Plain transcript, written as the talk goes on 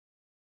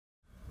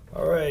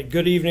right,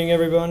 good evening,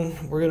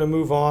 everyone. We're going to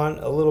move on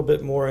a little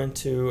bit more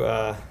into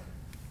the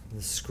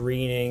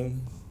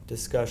screening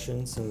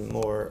discussion, some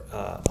more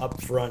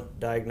upfront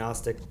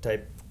diagnostic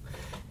type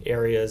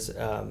areas.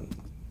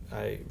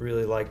 I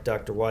really like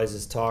Dr.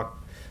 Wise's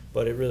talk,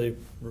 but it really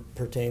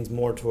pertains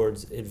more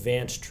towards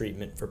advanced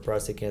treatment for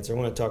prostate cancer. I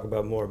want to talk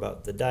about more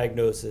about the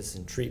diagnosis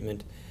and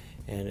treatment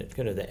and it's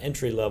kind of the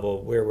entry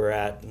level where we're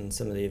at and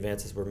some of the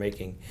advances we're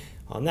making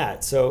on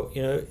that. So,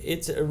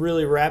 it's a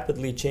really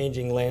rapidly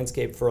changing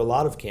landscape for a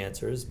lot of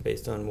cancers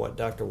based on what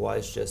Dr.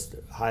 Wise just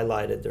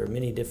highlighted. There are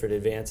many different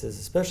advances,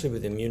 especially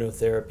with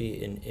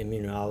immunotherapy and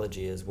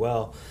immunology as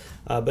well.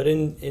 But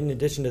in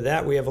addition to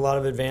that, we have a lot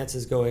of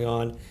advances going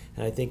on,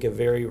 and I think a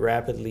very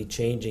rapidly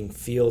changing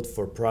field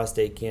for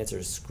prostate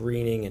cancer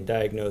screening and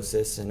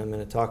diagnosis. And I'm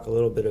going to talk a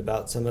little bit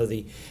about some of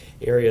the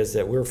areas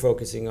that we're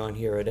focusing on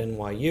here at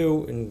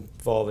NYU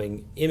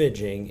involving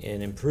imaging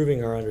and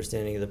improving our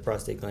understanding of the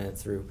prostate gland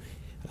through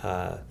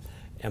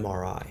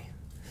MRI.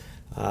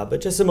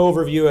 But just some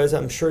overview, as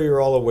I'm sure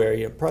you're all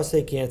aware,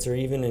 prostate cancer,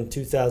 even in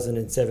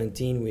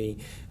 2017, we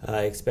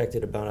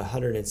expected about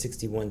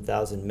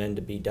 161,000 men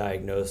to be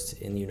diagnosed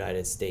in the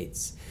United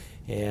States.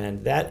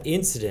 And that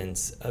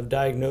incidence of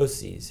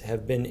diagnoses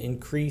have been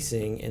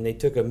increasing, and they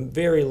took a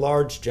very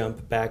large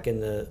jump back in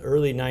the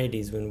early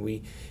 90s when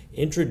we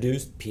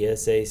introduced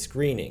PSA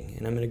screening.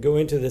 And I'm going to go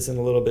into this in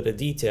a little bit of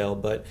detail,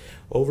 but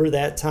over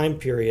that time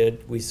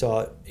period, we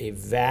saw a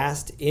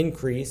vast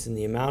increase in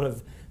the amount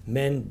of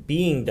men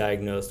being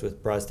diagnosed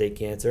with prostate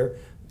cancer,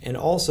 and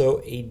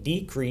also a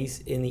decrease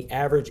in the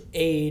average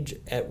age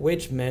at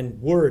which men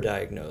were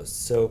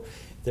diagnosed. So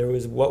there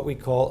was what we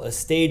call a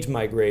stage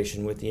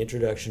migration with the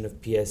introduction of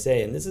PSA,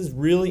 and this is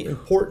really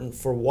important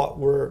for what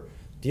we're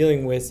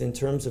dealing with in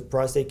terms of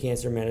prostate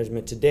cancer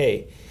management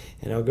today,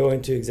 and I'll go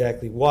into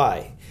exactly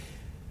why.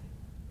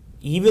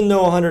 Even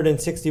though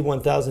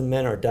 161,000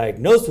 men are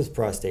diagnosed with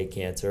prostate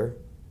cancer,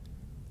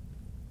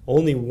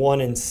 only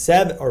 1 in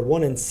 7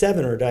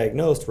 are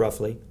diagnosed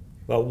roughly.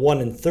 About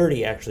 1 in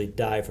 30 actually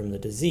die from the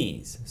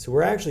disease. So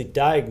we're actually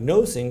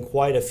diagnosing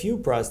quite a few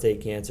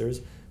prostate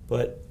cancers,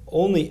 but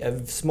only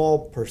a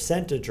small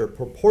percentage or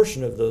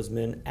proportion of those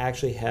men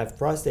actually have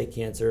prostate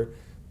cancer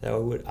that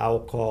I'll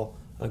call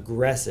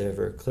aggressive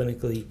or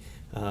clinically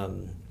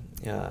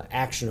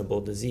actionable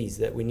disease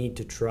that we need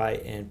to try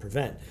and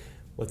prevent.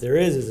 What there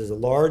is a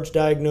large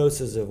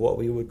diagnosis of what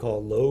we would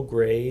call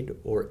low-grade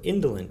or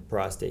indolent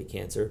prostate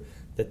cancer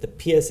that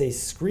the PSA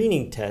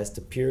screening test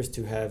appears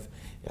to have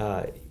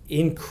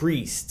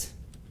increased.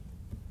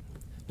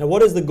 Now,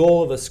 what is the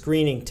goal of a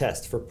screening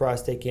test for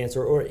prostate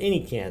cancer or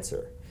any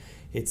cancer?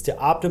 It's to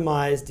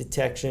optimize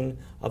detection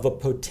of a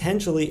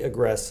potentially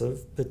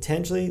aggressive,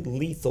 potentially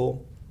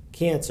lethal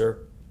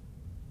cancer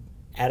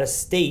at a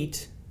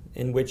state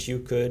in which you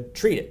could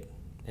treat it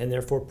and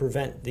therefore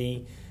prevent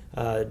the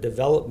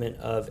development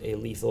of a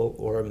lethal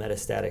or a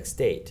metastatic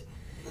state.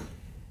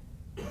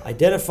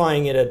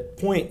 Identifying it at a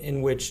point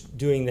in which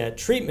doing that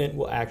treatment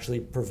will actually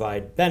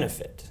provide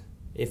benefit.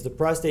 If the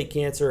prostate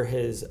cancer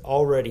has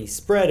already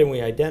spread and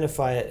we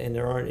identify it and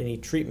there aren't any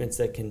treatments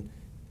that can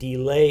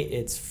delay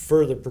its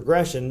further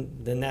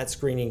progression, then that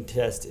screening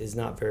test is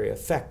not very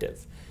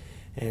effective.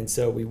 And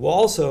so we will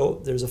also,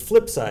 there's a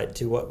flip side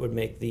to what would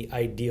make the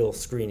ideal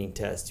screening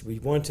test. We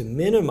want to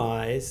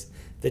minimize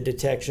the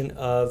detection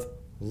of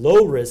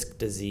low-risk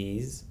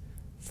disease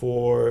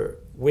for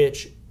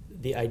which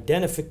the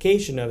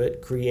identification of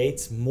it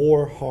creates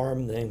more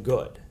harm than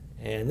good.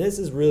 And this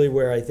is really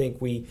where I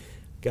think we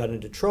got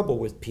into trouble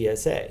with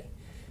PSA.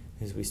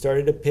 As we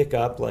started to pick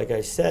up, like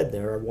I said,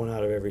 there are 1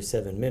 out of every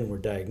 7 men were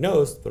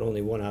diagnosed, but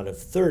only 1 out of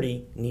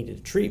 30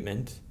 needed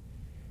treatment.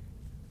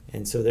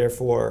 And so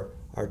therefore,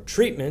 our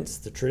treatments,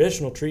 the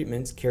traditional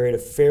treatments, carried a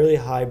fairly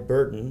high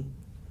burden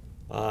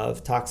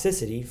of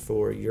toxicity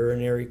for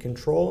urinary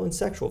control and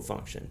sexual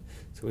function.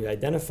 So we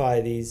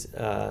identify these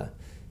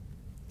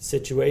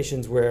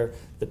situations where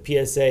the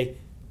PSA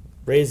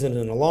raises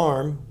an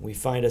alarm, we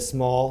find a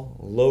small,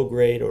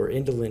 low-grade or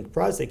indolent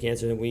prostate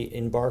cancer, and we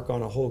embark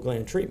on a whole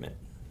gland treatment.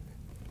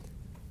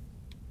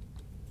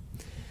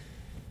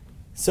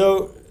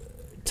 So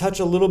touch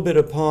a little bit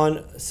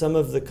upon some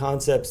of the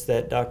concepts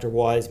that Dr.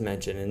 Wise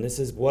mentioned, and this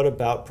is what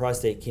about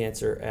prostate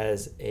cancer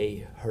as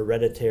a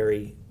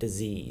hereditary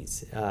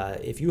disease.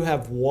 If you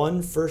have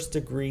one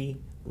first-degree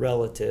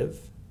relative,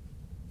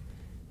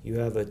 you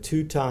have a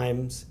 2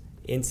 times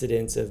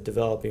incidence of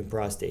developing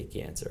prostate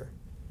cancer.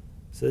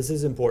 So this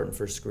is important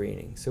for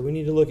screening. So we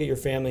need to look at your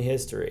family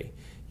history.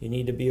 You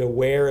need to be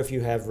aware if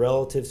you have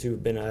relatives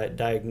who've been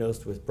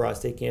diagnosed with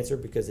prostate cancer,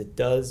 because it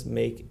does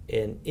make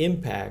an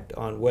impact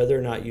on whether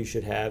or not you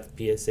should have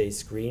PSA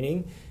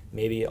screening,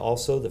 maybe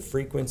also the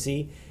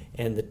frequency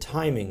and the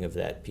timing of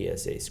that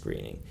PSA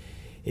screening.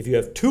 If you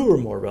have 2 or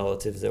more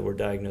relatives that were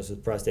diagnosed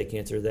with prostate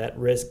cancer, that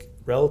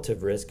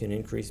relative risk can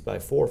increase by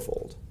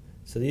 4-fold.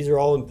 So these are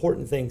all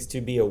important things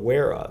to be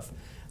aware of.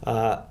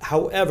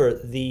 However,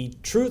 the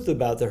truth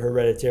about the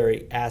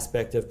hereditary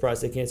aspect of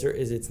prostate cancer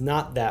is it's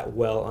not that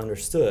well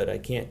understood. I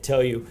can't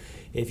tell you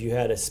if you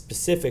had a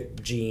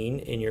specific gene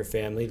in your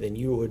family, then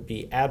you would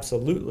be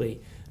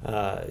absolutely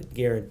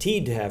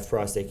guaranteed to have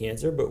prostate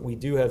cancer, but we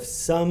do have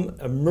some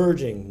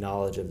emerging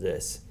knowledge of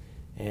this,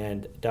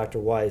 and Dr.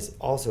 Wise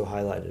also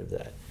highlighted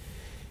that.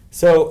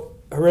 So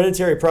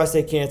hereditary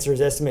prostate cancer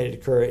is estimated to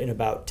occur in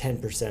about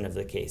 10% of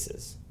the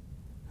cases,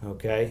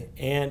 okay?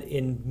 And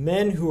in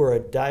men who are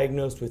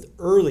diagnosed with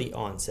early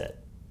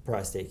onset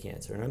prostate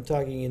cancer, and I'm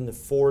talking in the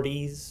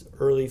 40s,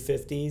 early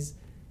 50s,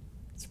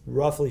 it's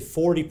roughly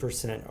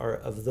 40%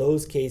 of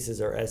those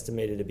cases are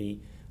estimated to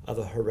be of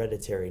a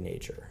hereditary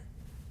nature.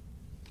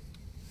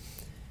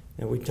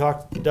 And we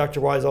talked,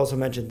 Dr. Wise also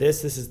mentioned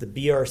this is the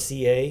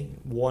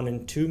BRCA1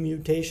 and 2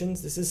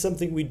 mutations. This is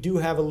something we do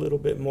have a little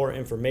bit more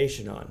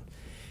information on.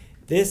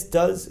 This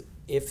does,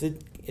 if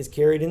it is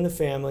carried in the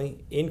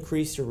family,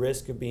 increase your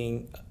risk of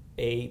being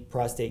a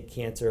prostate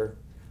cancer,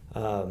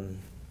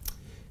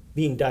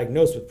 being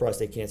diagnosed with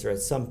prostate cancer at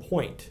some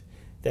point.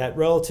 That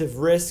relative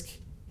risk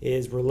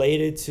is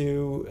related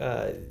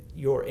to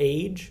your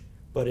age,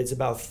 but it's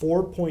about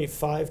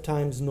 4.5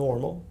 times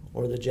normal,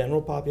 or the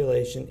general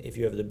population, if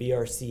you have the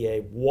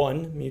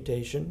BRCA1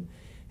 mutation,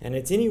 and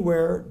it's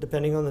anywhere,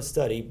 depending on the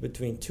study,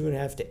 between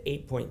 2.5 to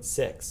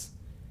 8.6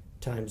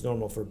 times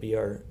normal for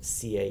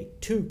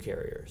BRCA2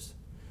 carriers.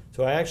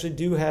 So I actually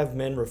do have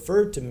men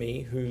referred to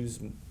me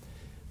whose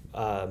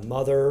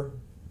mother,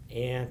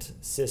 aunt,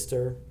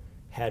 sister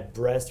had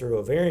breast or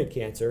ovarian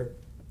cancer,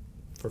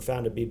 were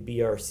found to be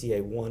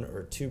BRCA1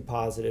 or 2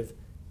 positive,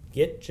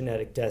 get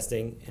genetic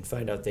testing, and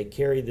find out they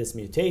carry this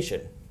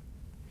mutation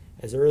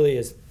as early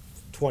as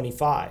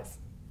 25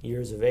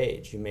 years of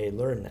age. You may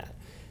learn that.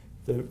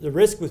 The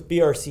risk with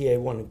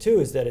BRCA1 and 2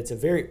 is that it's a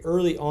very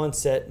early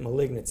onset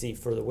malignancy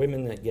for the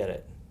women that get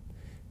it.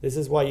 This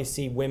is why you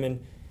see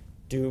women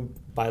do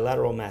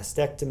bilateral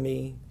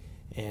mastectomy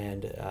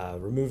and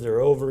remove their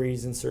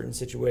ovaries in certain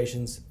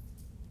situations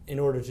in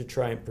order to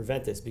try and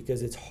prevent this,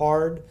 because it's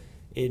hard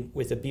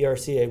with a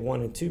BRCA1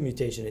 and 2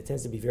 mutation. It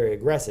tends to be very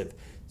aggressive.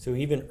 So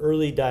even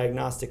early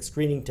diagnostic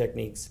screening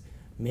techniques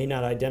may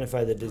not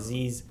identify the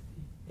disease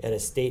at a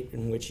state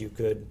in which you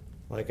could,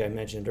 like I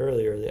mentioned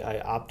earlier, the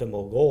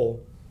optimal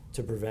goal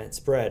to prevent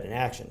spread and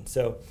action.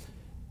 So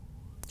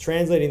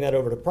translating that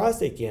over to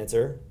prostate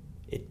cancer,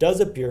 it does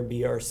appear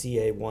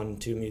BRCA1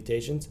 and 2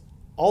 mutations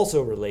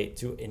also relate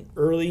to an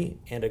early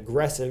and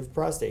aggressive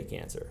prostate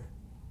cancer.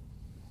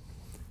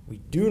 We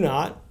do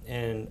not,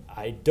 and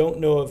I don't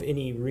know of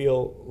any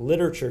real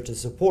literature to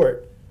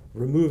support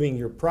removing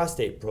your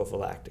prostate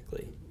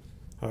prophylactically,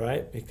 all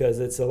right? Because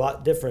it's a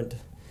lot different.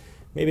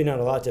 Maybe not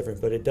a lot different,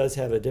 but it does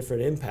have a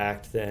different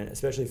impact than,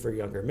 especially for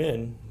younger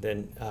men,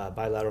 than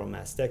bilateral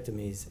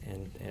mastectomies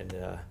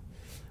and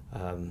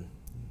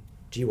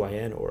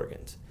GYN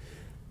organs.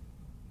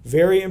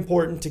 Very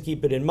important to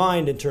keep it in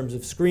mind in terms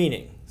of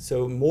screening.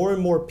 So more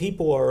and more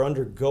people are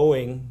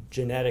undergoing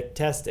genetic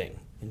testing.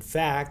 In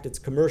fact, it's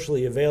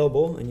commercially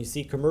available, and you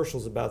see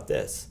commercials about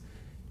this.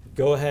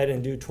 Go ahead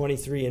and do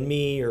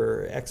 23andMe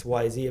or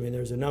XYZ. I mean,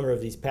 there's a number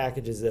of these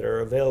packages that are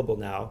available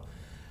now.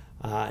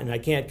 And I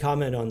can't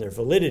comment on their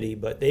validity,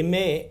 but they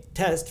may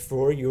test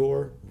for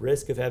your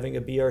risk of having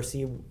a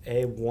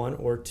BRCA1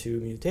 or 2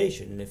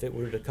 mutation. And if it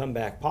were to come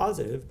back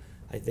positive,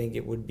 I think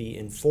it would be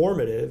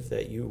informative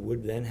that you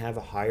would then have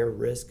a higher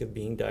risk of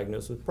being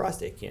diagnosed with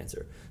prostate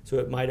cancer. So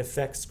it might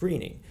affect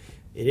screening.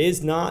 It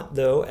is not,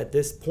 though, at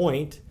this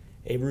point,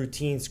 a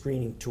routine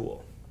screening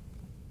tool.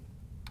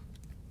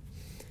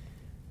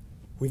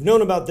 We've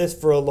known about this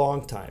for a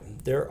long time.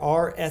 There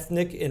are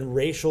ethnic and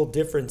racial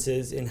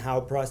differences in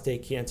how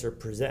prostate cancer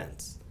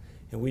presents,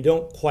 and we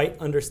don't quite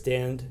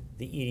understand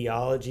the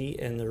etiology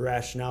and the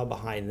rationale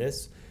behind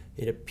this.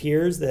 It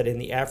appears that in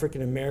the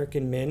African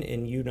American men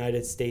in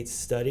United States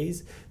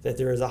studies that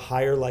there is a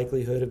higher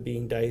likelihood of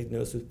being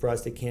diagnosed with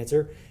prostate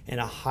cancer and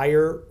a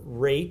higher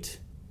rate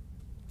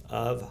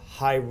of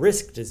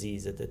high-risk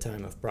disease at the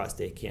time of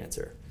prostate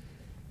cancer.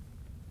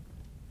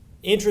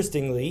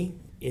 Interestingly,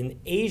 in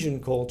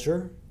Asian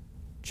culture,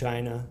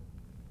 China,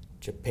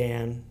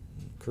 Japan,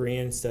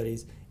 Korean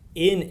studies,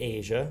 in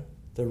Asia,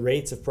 the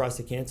rates of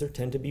prostate cancer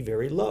tend to be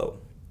very low.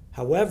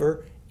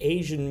 However,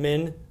 Asian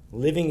men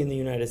living in the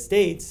United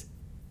States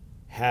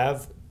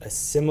have a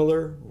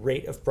similar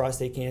rate of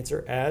prostate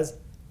cancer as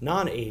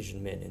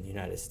non-Asian men in the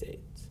United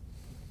States.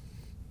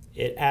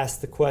 It asks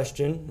the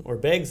question, or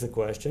begs the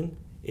question,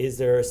 is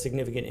there a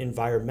significant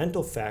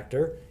environmental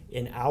factor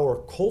in our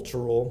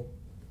cultural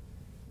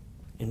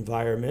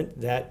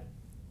environment that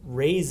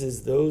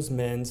raises those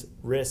men's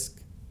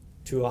risk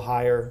to a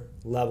higher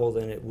level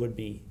than it would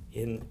be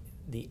in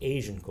the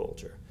Asian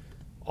culture?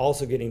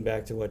 Also getting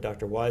back to what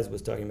Dr. Wise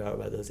was talking about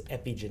those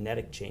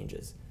epigenetic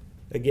changes.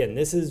 Again,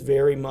 this is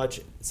very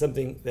much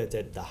something that's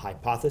at the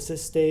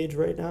hypothesis stage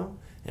right now,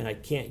 and I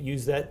can't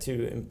use that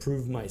to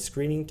improve my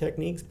screening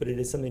techniques, but it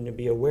is something to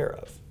be aware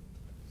of.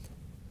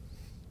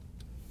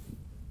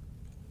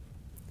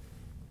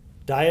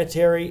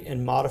 Dietary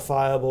and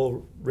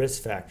modifiable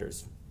risk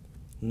factors.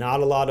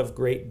 Not a lot of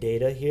great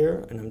data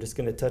here, and I'm just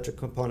going to touch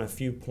upon a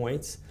few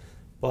points,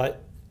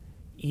 but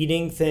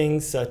Eating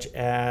things such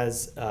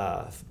as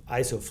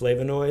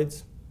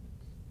isoflavonoids,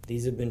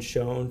 these have been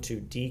shown to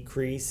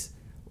decrease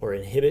or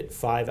inhibit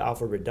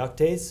 5-alpha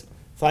reductase.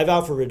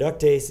 5-alpha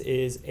reductase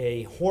is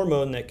a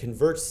hormone that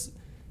converts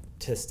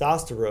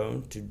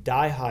testosterone to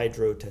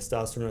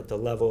dihydrotestosterone at the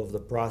level of the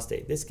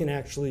prostate. This can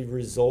actually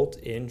result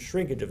in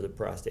shrinkage of the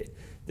prostate.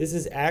 This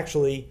is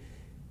actually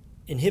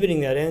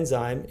inhibiting that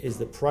enzyme is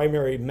the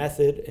primary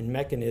method and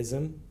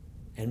mechanism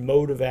and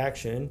mode of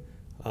action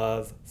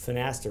of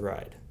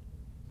finasteride,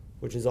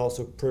 which is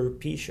also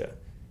Propecia.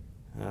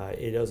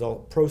 It is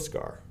all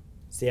Proscar.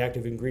 It's the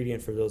active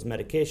ingredient for those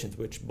medications,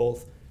 which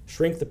both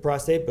shrink the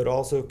prostate but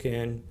also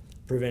can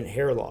prevent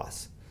hair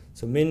loss.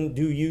 So men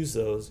do use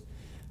those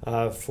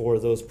for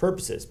those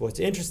purposes. What's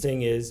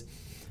interesting is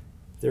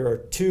there are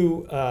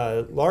two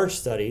large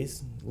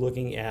studies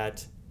looking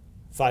at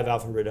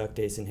 5-alpha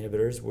reductase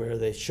inhibitors where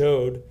they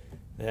showed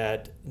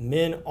that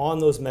men on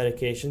those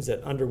medications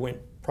that underwent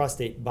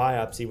prostate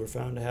biopsy were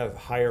found to have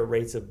higher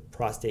rates of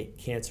prostate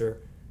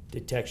cancer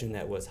detection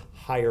that was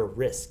higher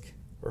risk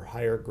or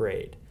higher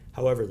grade.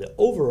 However, the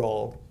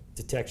overall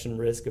detection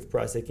risk of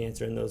prostate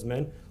cancer in those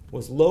men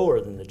was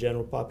lower than the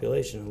general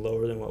population and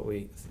lower than what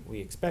we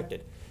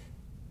expected.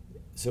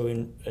 So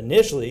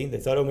initially, they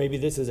thought, oh, maybe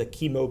this is a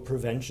chemo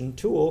prevention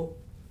tool,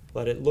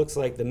 but it looks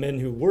like the men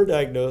who were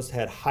diagnosed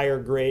had higher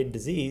grade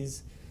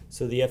disease,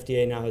 so the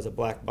FDA now has a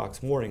black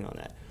box warning on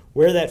that.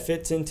 Where that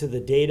fits into the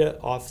data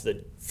off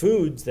the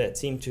foods that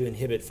seem to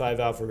inhibit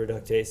 5-alpha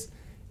reductase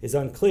is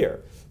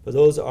unclear, but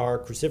those are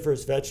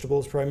cruciferous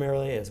vegetables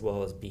primarily, as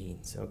well as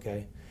beans,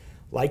 okay?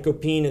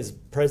 Lycopene is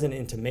present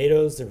in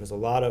tomatoes. There was a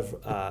lot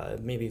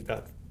of, maybe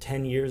about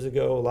 10 years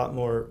ago, a lot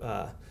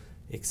more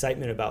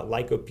excitement about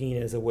lycopene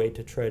as a way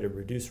to try to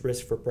reduce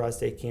risk for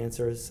prostate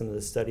cancer. Some of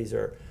the studies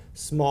are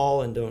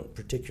small and don't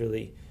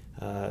particularly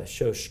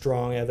show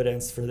strong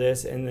evidence for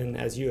this. And then,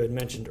 as you had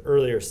mentioned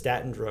earlier,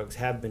 statin drugs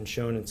have been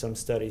shown in some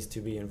studies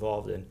to be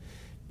involved in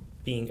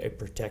being a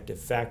protective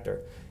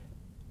factor.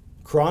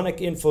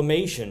 Chronic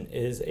inflammation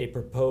is a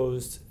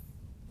proposed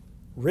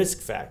risk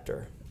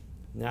factor.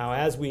 Now,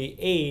 as we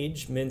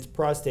age, men's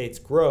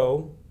prostates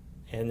grow,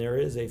 and there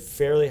is a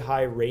fairly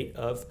high rate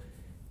of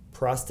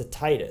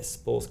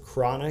prostatitis, both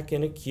chronic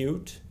and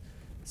acute,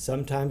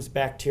 sometimes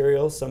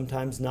bacterial,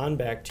 sometimes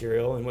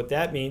non-bacterial. And what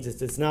that means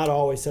is it's not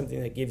always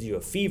something that gives you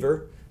a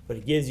fever, but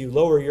it gives you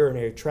lower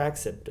urinary tract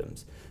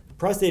symptoms. The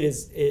prostate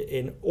is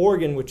an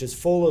organ which is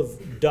full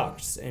of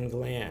ducts and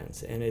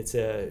glands, and it's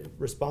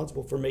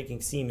responsible for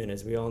making semen,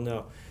 as we all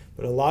know.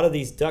 But a lot of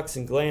these ducts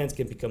and glands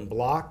can become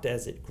blocked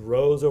as it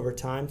grows over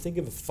time. Think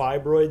of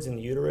fibroids in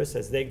the uterus.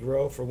 As they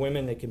grow, for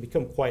women, they can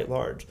become quite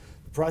large.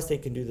 The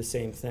prostate can do the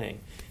same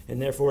thing,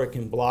 and therefore it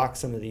can block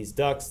some of these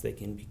ducts. They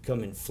can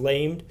become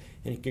inflamed,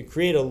 and it can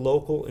create a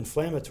local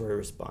inflammatory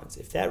response.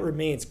 If that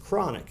remains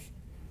chronic,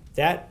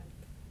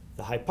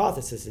 the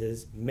hypothesis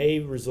is, may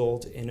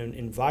result in an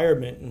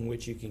environment in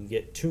which you can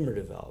get tumor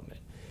development.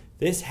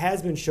 This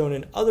has been shown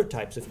in other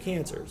types of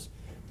cancers.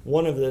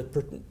 One of the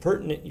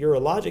pertinent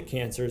urologic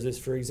cancers is,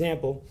 for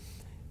example,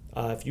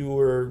 if you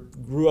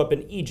grew up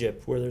in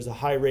Egypt, where there's a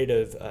high rate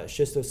of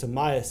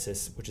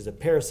schistosomiasis, which is a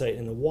parasite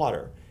in the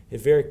water,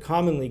 it very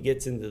commonly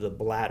gets into the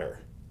bladder.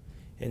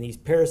 And these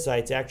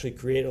parasites actually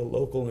create a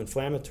local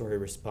inflammatory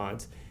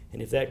response.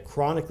 And if that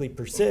chronically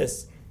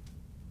persists,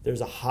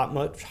 there's a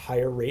much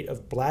higher rate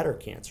of bladder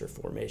cancer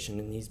formation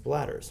in these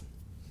bladders.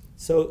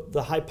 So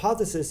the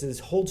hypothesis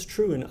holds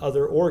true in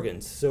other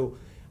organs. So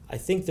I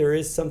think there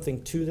is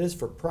something to this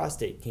for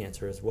prostate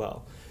cancer as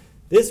well.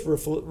 This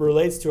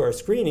relates to our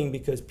screening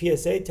because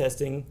PSA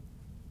testing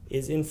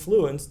is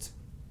influenced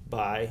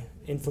by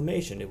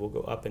inflammation. It will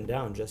go up and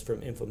down just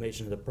from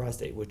inflammation of the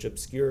prostate, which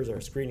obscures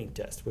our screening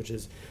test, which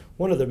is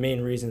one of the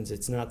main reasons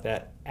it's not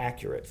that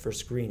accurate for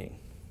screening.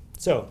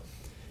 So,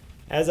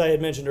 as I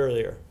had mentioned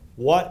earlier,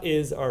 what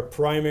is our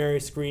primary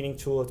screening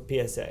tool at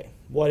PSA?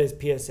 What is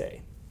PSA?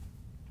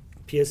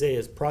 PSA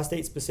is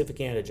prostate-specific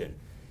antigen.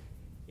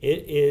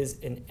 It is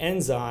an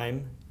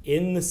enzyme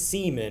in the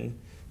semen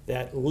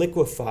that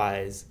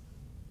liquefies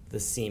the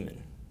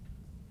semen.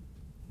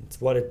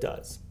 It's what it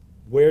does.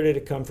 Where did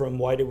it come from?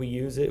 Why did we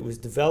use it? It was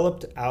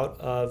developed out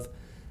of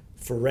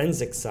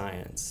forensic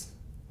science,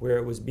 where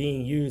it was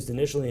being used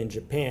initially in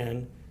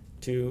Japan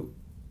to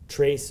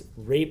trace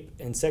rape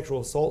and sexual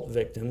assault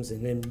victims,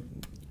 and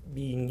then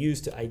being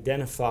used to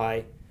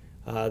identify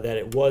that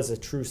it was a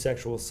true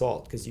sexual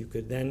assault, because you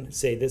could then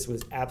say this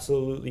was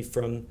absolutely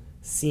from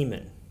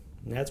semen.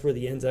 And that's where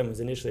the enzyme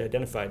was initially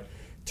identified.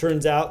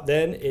 Turns out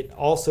then it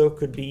also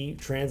could be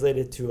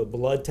translated to a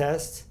blood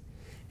test,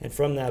 and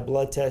from that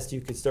blood test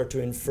you could start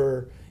to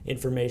infer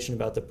information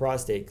about the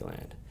prostate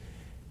gland.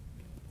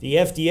 The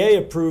FDA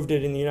approved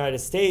it in the United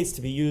States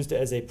to be used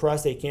as a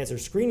prostate cancer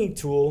screening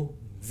tool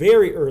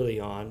very early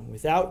on,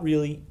 without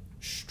really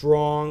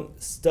strong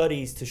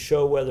studies to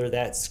show whether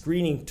that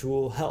screening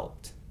tool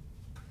helped.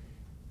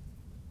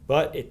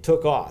 But it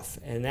took off,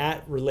 and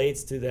that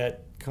relates to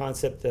that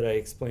concept that I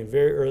explained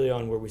very early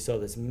on, where we saw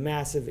this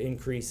massive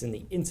increase in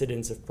the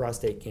incidence of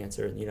prostate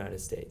cancer in the United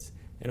States.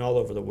 and all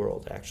over the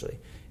world, actually.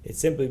 It's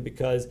simply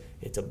because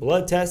it's a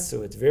blood test,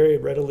 so it's very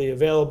readily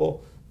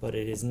available, but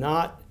it is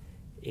not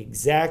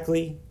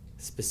exactly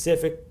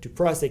specific to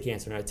prostate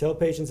cancer. And I tell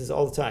patients this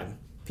all the time.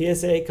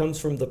 PSA comes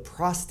from the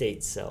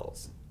prostate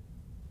cells,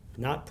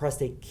 not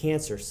prostate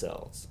cancer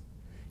cells.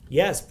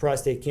 Yes,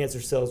 prostate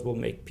cancer cells will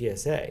make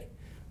PSA,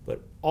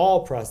 but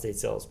all prostate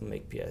cells will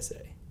make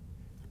PSA,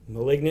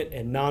 malignant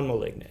and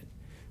non-malignant.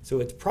 So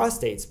it's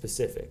prostate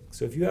specific.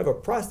 So if you have a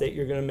prostate,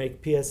 you're going to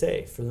make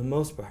PSA for the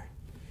most part.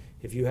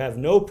 If you have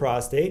no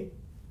prostate,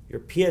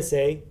 your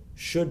PSA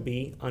should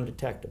be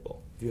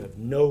undetectable if you have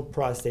no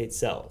prostate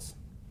cells.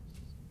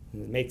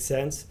 Does it make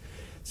sense?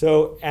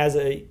 So as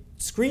a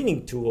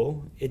screening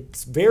tool,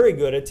 it's very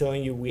good at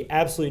telling you we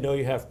absolutely know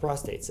you have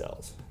prostate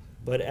cells.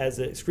 But as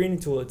a screening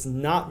tool, it's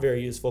not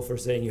very useful for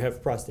saying you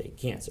have prostate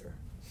cancer.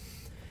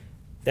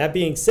 That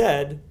being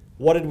said,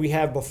 what did we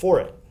have before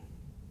it?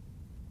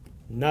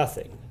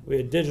 Nothing. We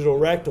had digital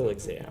rectal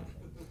exam.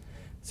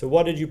 So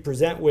what did you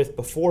present with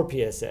before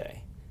PSA?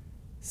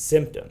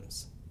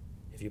 Symptoms.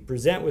 If you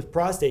present with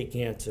prostate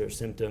cancer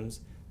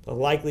symptoms, the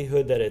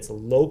likelihood that it's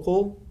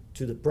local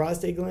to the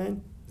prostate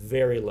gland,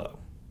 very low.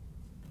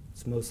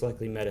 It's most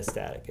likely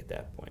metastatic at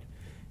that point.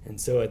 And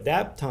so at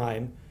that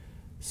time,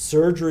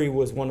 surgery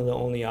was one of the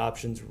only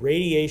options.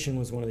 Radiation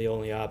was one of the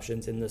only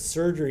options. And the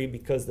surgery,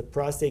 because the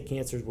prostate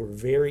cancers were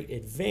very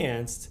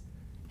advanced,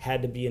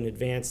 had to be an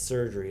advanced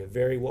surgery, a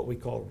very what we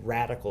call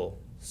radical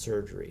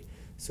surgery.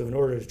 So in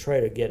order to try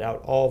to get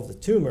out all of the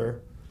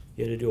tumor,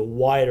 you had to do a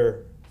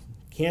wider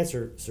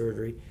cancer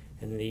surgery,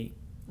 and the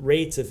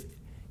rates of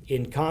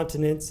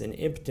incontinence and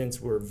impotence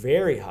were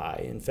very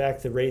high. In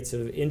fact, the rates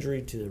of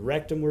injury to the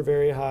rectum were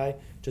very high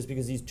just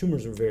because these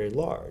tumors were very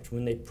large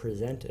when they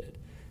presented.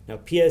 Now,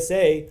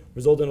 PSA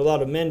resulted in a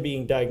lot of men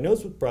being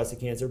diagnosed with prostate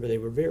cancer, but they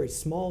were very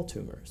small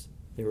tumors.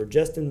 They were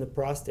just in the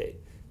prostate.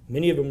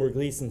 Many of them were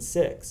Gleason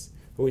 6.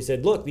 But we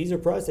said, look, these are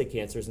prostate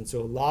cancers, and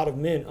so a lot of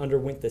men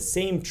underwent the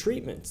same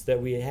treatments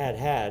that we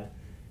had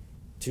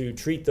to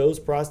treat those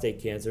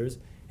prostate cancers.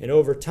 And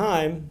over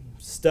time,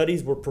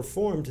 studies were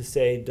performed to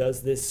say,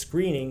 does this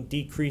screening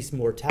decrease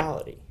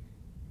mortality?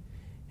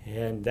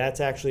 And that's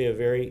actually a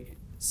very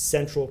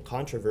central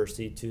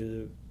controversy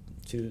to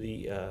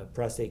the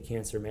prostate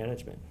cancer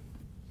management.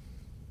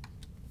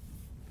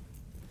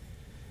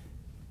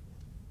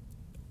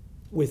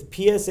 With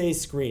PSA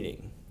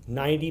screening,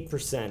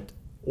 90%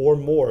 or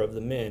more of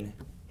the men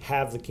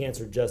have the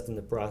cancer just in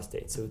the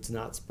prostate, so it's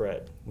not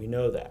spread. We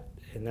know that,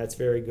 and that's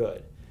very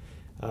good.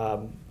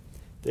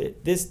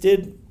 This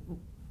did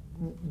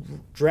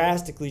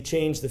drastically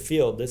change the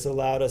field. This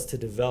allowed us to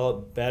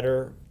develop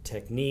better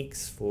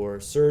techniques for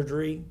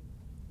surgery.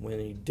 When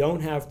you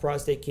don't have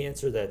prostate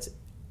cancer that's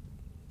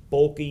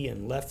bulky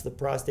and left the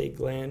prostate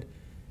gland,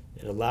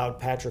 it allowed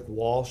Patrick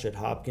Walsh at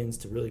Hopkins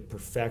to really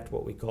perfect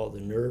what we call the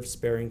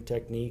nerve-sparing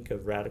technique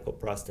of radical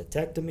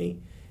prostatectomy.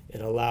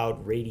 It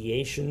allowed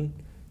radiation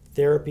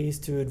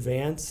therapies to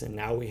advance, and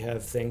now we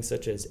have things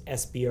such as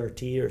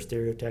SBRT, or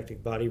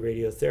stereotactic body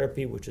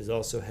radiotherapy, which is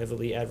also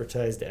heavily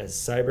advertised as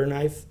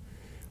CyberKnife,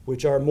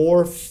 which are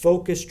more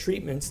focused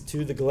treatments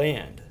to the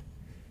gland.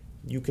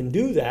 You can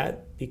do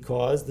that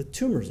because the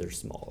tumors are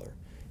smaller.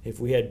 If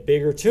we had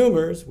bigger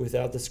tumors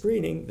without the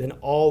screening, then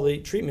all the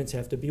treatments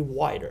have to be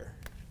wider.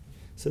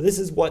 So this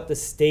is what the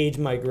stage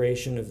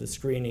migration of the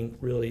screening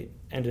really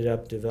ended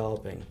up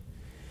developing.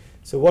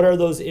 So what are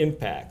those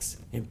impacts?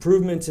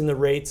 Improvements in the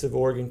rates of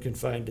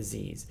organ-confined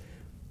disease.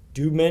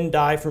 Do men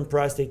die from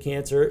prostate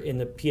cancer in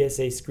the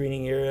PSA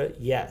screening era?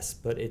 Yes,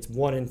 but it's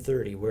 1 in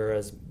 30,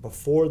 whereas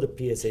before the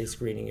PSA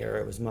screening era,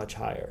 it was much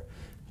higher.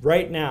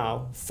 Right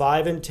now,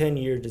 5 and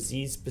 10-year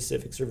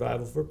disease-specific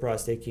survival for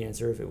prostate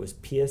cancer, if it was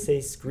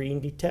PSA screen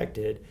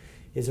detected,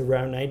 is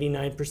around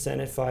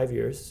 99% at 5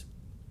 years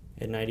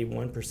and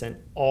 91%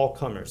 all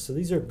comers. So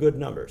these are good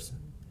numbers.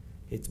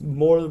 It's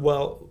more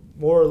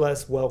or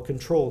less well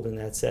controlled in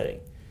that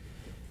setting.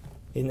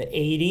 In the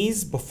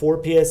 80s,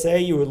 before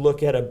PSA, you would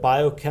look at a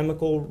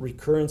biochemical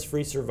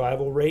recurrence-free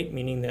survival rate,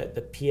 meaning that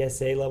the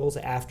PSA levels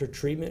after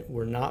treatment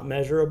were not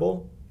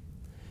measurable,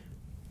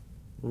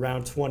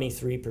 around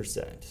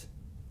 23%.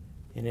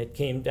 And it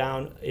came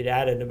down,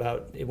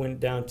 it went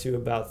down to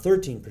about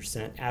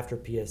 13% after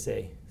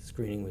PSA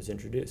screening was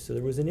introduced. So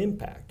there was an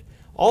impact.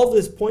 All of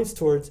this points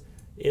towards,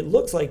 it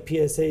looks like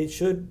PSA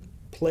should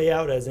play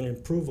out as an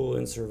approval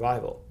in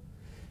survival.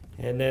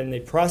 And then the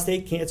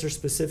prostate cancer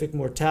specific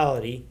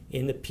mortality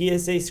in the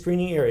PSA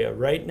screening area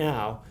right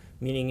now,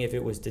 meaning if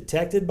it was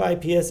detected by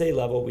PSA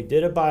level, we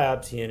did a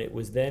biopsy and it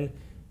was then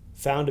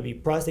found to be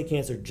prostate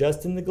cancer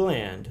just in the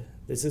gland,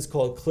 this is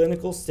called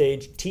clinical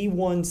stage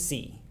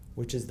T1C,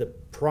 which is the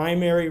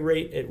primary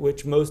rate at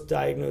which most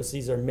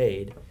diagnoses are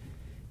made.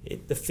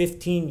 The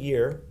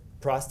 15-year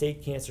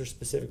prostate cancer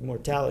specific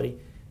mortality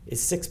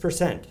is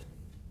 6%.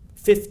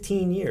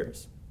 15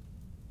 years.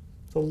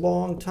 It's a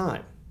long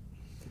time.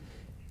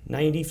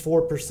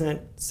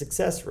 94%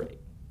 success rate.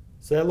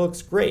 So that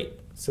looks great.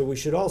 So we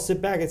should all sit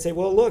back and say,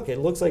 well, look, it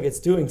looks like it's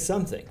doing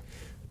something.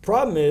 The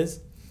problem is,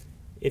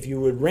 if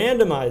you would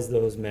randomize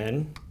those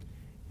men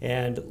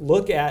and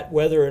look at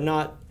whether or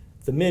not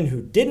the men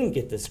who didn't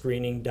get the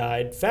screening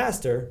died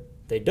faster.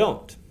 They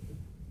don't.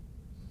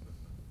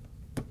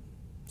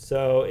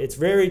 So it's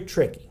very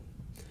tricky.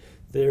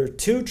 There are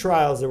two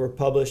trials that were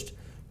published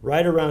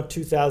right around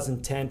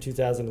 2010,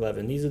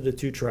 2011. These are the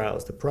two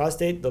trials: the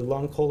prostate, the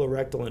lung,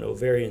 colorectal, and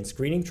ovarian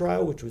screening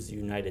trial, which was the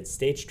United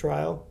States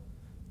trial,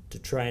 to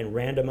try and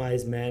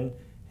randomize men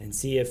and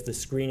see if the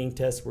screening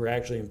tests were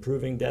actually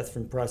improving death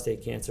from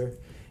prostate cancer.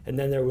 And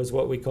then there was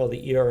what we call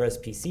the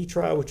ERSPC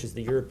trial, which is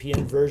the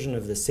European version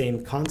of the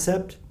same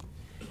concept.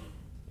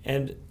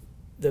 And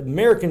the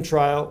American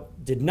trial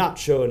did not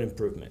show an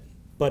improvement,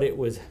 but it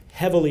was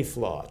heavily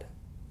flawed.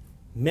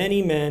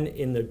 Many men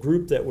in the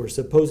group that were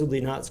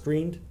supposedly not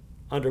screened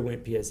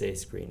underwent PSA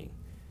screening.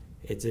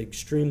 It's an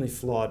extremely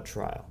flawed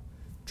trial.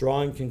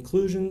 Drawing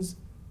conclusions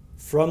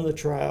from the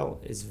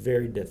trial is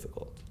very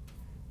difficult.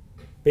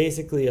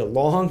 Basically a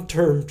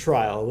long-term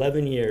trial,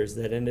 11 years,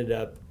 that ended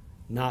up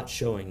not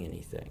showing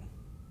anything.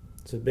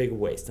 It's a big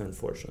waste,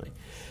 unfortunately.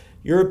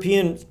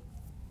 European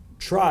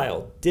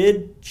trial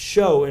did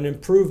show an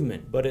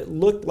improvement, but it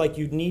looked like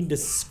you'd need to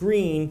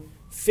screen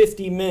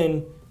 50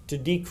 men to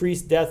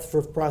decrease death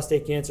for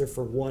prostate cancer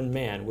for one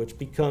man, which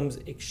becomes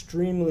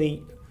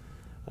extremely,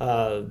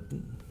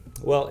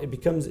 it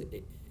becomes,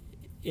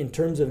 in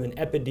terms of an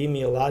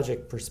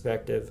epidemiologic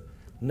perspective,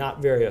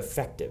 not very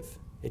effective.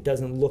 It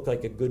doesn't look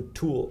like a good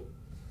tool.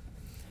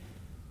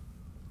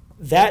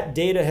 That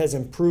data has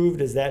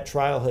improved as that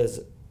trial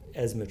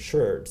has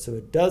matured. So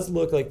it does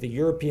look like the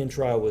European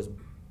trial was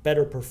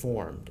better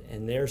performed,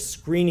 and their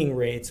screening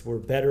rates were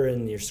better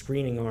in their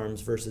screening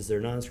arms versus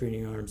their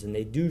non-screening arms, and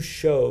they do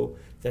show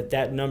that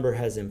that number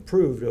has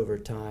improved over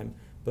time.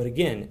 But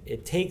again,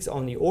 it takes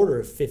on the order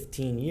of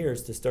 15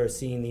 years to start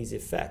seeing these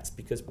effects,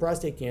 because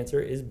prostate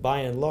cancer is by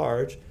and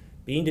large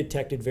being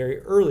detected very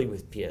early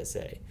with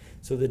PSA.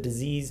 So the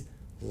disease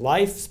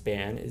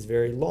lifespan is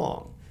very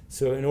long.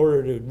 So in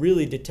order to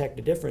really detect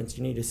a difference,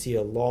 you need to see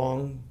a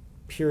long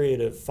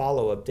period of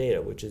follow-up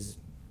data, which is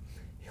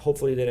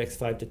hopefully the next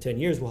 5 to 10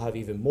 years we'll have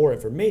even more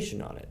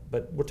information on it.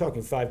 But we're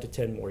talking 5 to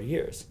 10 more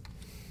years.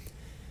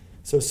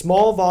 So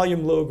small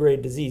volume,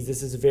 low-grade disease,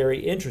 this is a very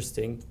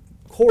interesting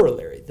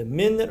corollary. The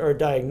men that are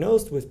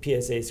diagnosed with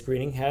PSA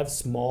screening have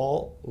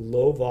small,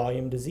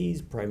 low-volume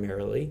disease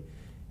primarily.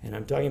 And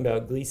I'm talking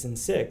about Gleason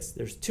 6.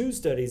 There's two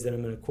studies that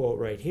I'm going to quote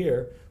right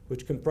here,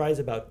 which comprise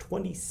about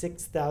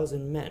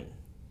 26,000 men.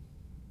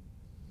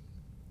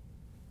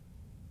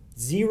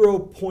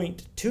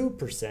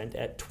 0.2%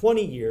 at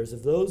 20 years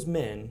of those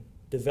men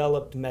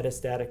developed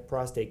metastatic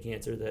prostate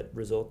cancer that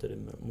resulted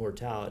in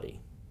mortality.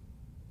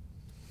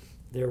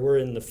 There were,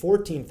 in the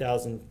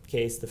 14,000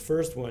 case, the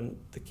first one,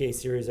 the case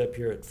series up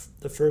here,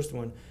 the first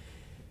one,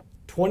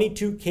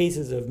 22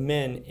 cases of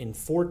men in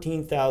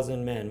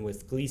 14,000 men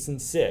with Gleason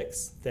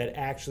 6 that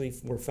actually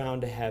were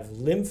found to have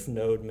lymph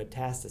node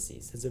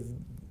metastases. It's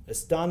an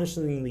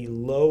astonishingly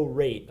low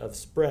rate of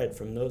spread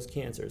from those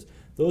cancers.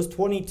 Those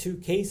 22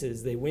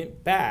 cases, they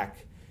went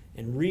back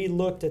and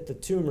re-looked at the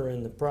tumor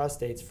in the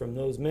prostates from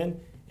those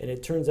men, and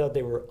it turns out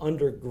they were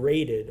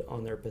undergraded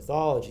on their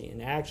pathology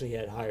and actually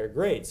had higher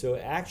grades. So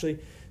actually,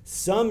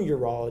 some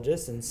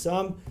urologists and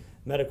some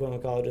medical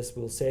oncologists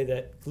will say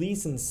that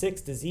Gleason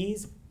 6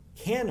 disease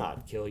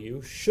cannot kill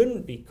you,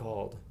 shouldn't be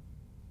called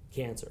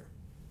cancer.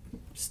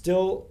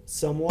 Still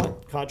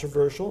somewhat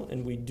controversial,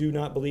 and we do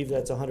not believe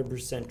that's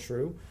 100%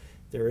 true.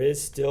 There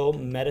is still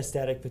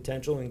metastatic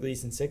potential in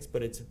Gleason 6,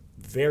 but it's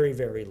very,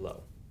 very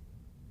low.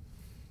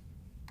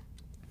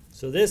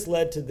 So this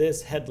led to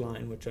this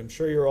headline, which I'm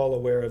sure you're all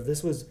aware of.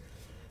 This was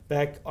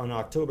back on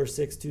October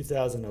 6,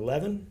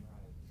 2011,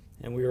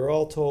 and we were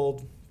all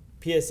told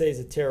PSA is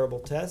a terrible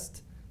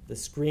test. The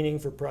screening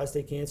for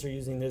prostate cancer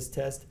using this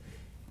test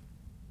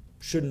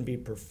shouldn't be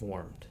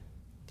performed.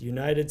 The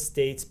United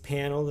States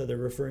panel that they're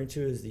referring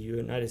to is the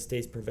United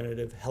States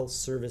Preventive Health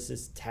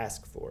Services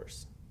Task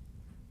Force.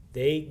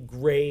 They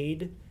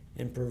grade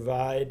and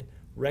provide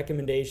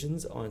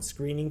recommendations on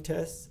screening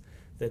tests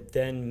that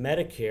then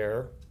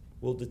Medicare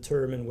will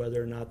determine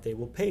whether or not they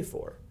will pay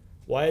for.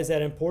 Why is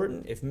that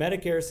important? If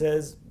Medicare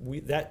says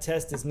that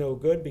test is no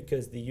good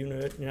because the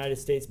United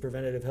States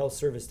Preventive Health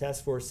Service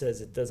Task Force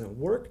says it doesn't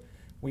work,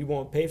 we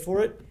won't pay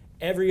for it.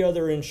 Every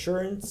other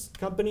insurance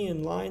company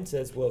in line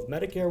says, well, if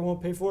Medicare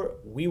won't pay for it,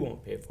 we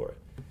won't pay for it.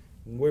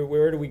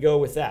 Where do we go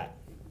with that?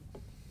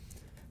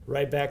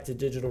 Right back to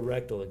digital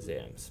rectal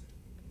exams.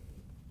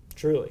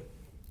 Truly.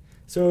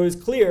 So it was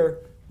clear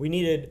we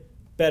needed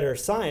better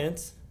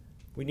science,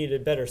 we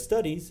needed better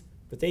studies,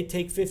 but they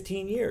take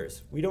 15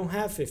 years. We don't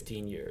have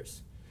 15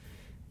 years.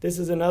 This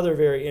is another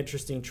very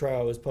interesting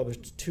trial. It was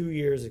published 2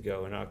 years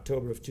ago in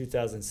October of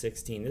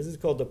 2016. This is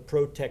called the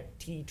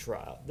PROTECT-T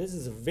trial. This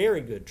is a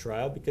very good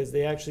trial because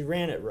they actually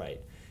ran it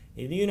right.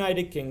 In the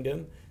United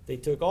Kingdom, they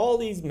took all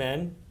these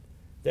men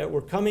that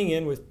were coming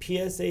in with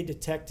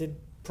PSA-detected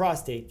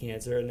prostate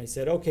cancer, and they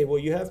said, okay, well,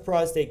 you have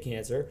prostate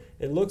cancer.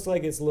 It looks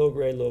like it's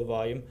low-grade,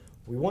 low-volume.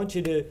 We want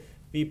you to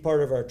be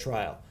part of our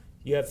trial.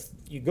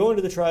 You go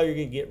into the trial, you're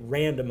going to get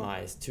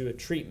randomized to a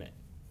treatment.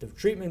 The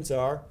treatments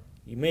are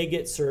You may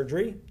get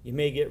surgery, you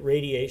may get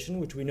radiation,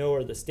 which we know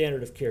are the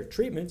standard of care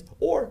treatments,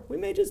 or we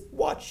may just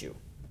watch you.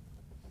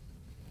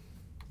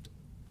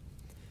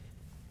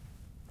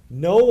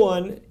 No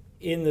one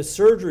in the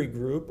surgery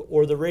group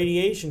or the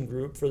radiation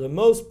group, for the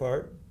most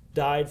part,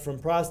 died from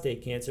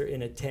prostate cancer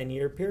in a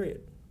 10-year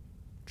period.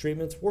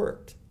 Treatments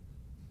worked.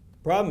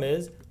 The problem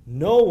is,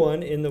 no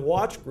one in the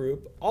watch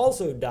group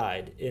also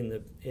died in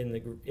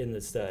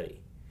the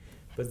study.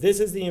 But this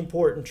is the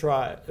important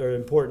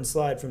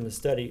slide from the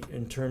study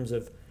in terms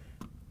of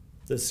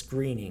the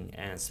screening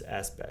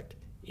aspect.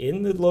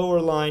 In the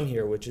lower line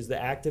here, which is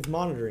the active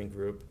monitoring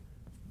group,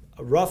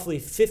 roughly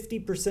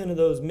 50% of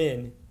those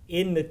men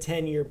in the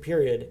 10-year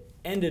period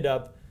ended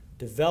up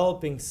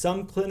developing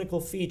some clinical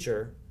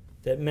feature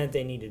that meant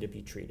they needed to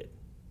be treated.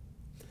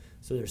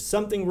 So there's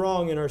something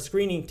wrong in our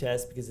screening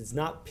test because it's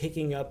not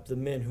picking up the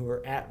men who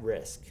are at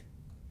risk.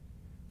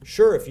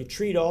 Sure, if you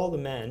treat all the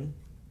men,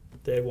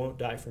 they won't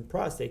die from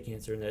prostate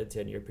cancer in that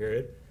 10-year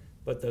period,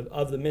 but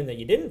of the men that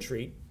you didn't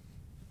treat,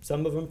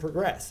 some of them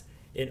progress.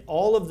 And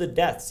all of the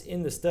deaths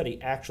in the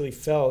study actually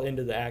fell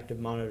into the active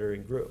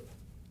monitoring group.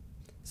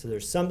 So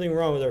there's something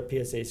wrong with our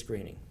PSA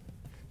screening.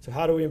 So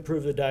how do we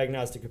improve the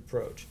diagnostic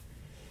approach?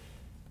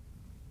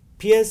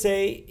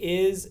 PSA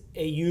is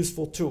a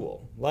useful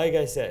tool. Like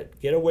I said,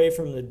 get away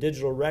from the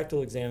digital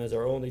rectal exam as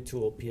our only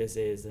tool.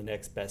 PSA is the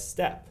next best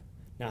step.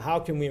 Now, how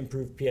can we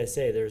improve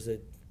PSA? There's a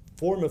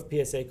form of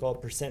PSA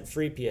called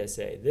percent-free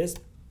PSA. This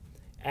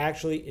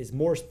actually is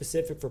more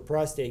specific for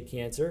prostate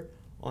cancer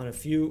on a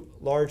few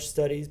large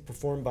studies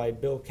performed by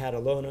Bill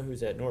Catalona,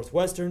 who's at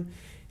Northwestern,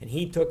 and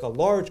he took a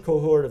large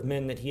cohort of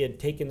men that he had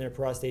taken their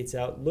prostates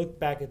out, looked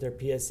back at their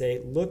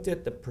PSA, looked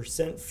at the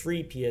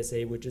percent-free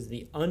PSA, which is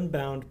the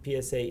unbound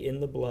PSA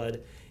in the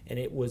blood, and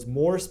it was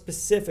more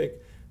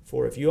specific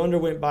for if you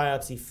underwent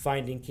biopsy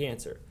finding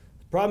cancer.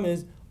 The problem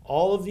is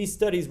all of these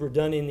studies were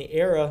done in the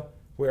era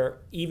where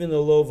even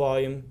the low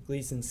volume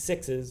Gleason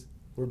 6s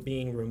were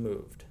being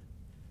removed.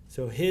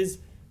 So his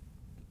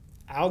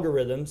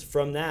algorithms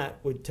from that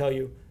would tell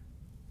you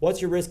what's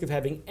your risk of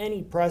having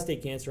any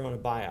prostate cancer on a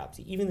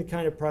biopsy, even the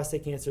kind of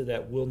prostate cancer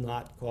that will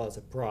not cause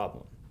a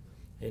problem.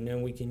 And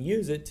then we can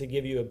use it to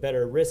give you a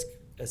better risk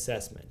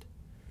assessment.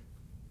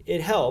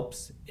 It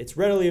helps, it's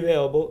readily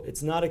available,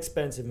 it's not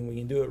expensive, and we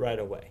can do it right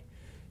away.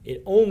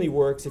 It only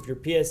works if your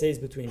PSA is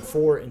between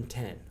 4 and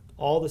 10.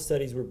 All the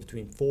studies were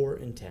between 4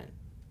 and 10.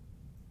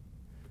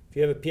 If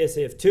you have a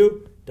PSA of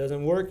 2, it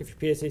doesn't work. If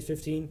your PSA is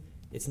 15,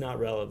 it's not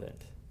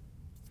relevant.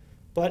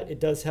 But it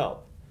does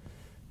help.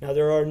 Now,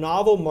 there are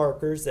novel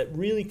markers that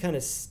really kind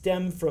of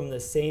stem from the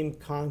same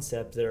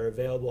concept that are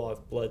available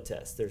off blood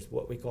tests. There's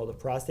what we call the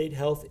Prostate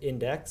Health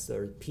Index,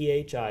 or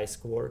PHI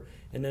score,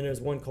 and then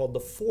there's one called the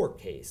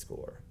 4K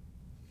score.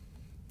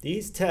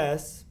 These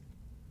tests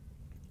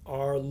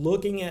are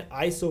looking at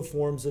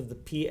isoforms of the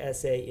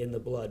PSA in the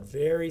blood.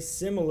 Very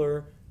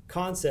similar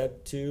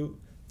concept to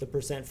the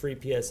percent-free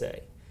PSA.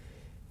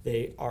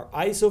 They are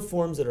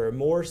isoforms that are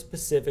more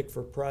specific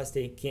for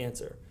prostate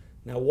cancer.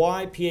 Now,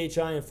 why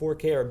PHI and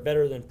 4K are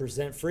better than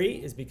percent-free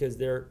is because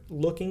they're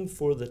looking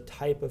for the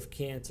type of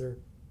cancer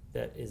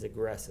that is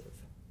aggressive.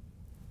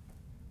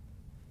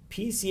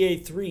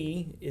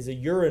 PCA3 is a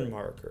urine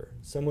marker.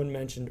 Someone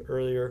mentioned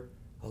earlier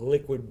a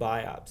liquid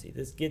biopsy.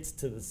 This gets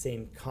to the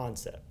same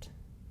concept.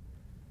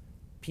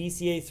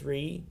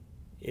 PCA3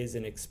 is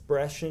an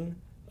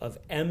expression of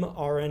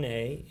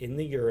mRNA in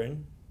the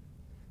urine.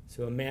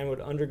 So a man would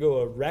undergo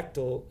a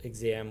rectal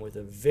exam with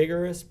a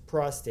vigorous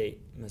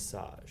prostate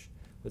massage.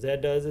 What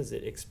that does is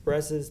it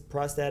expresses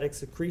prostatic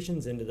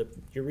secretions into the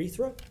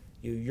urethra.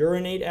 You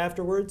urinate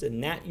afterwards,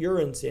 and that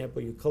urine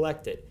sample, you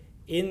collect it.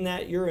 In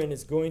that urine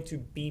is going to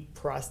be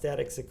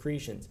prostatic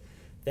secretions.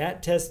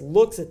 That test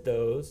looks at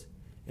those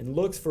and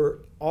looks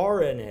for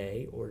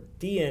RNA or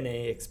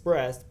DNA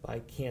expressed by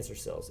cancer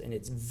cells. And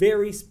it's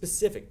very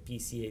specific,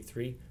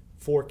 PCA3,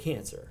 for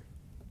cancer.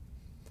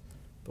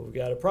 But we've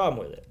got a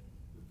problem with it.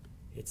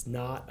 It's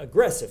not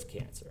aggressive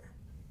cancer.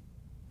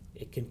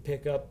 It can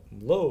pick up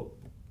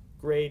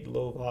low-grade,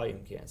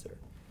 low-volume cancer.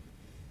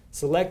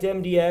 Select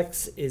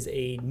MDX is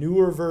a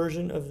newer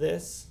version of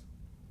this,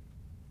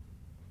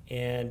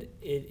 and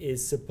it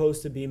is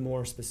supposed to be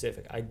more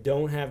specific. I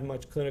don't have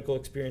much clinical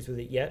experience with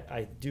it yet.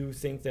 I do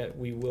think that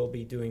we will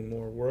be doing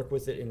more work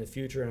with it in the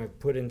future, and I've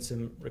put in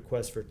some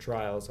requests for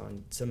trials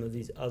on some of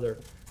these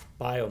other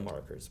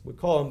biomarkers. We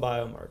call them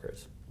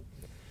biomarkers.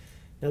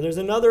 Now, there's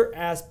another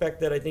aspect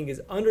that I think is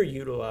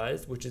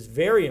underutilized, which is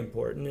very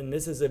important, and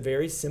this is a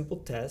very simple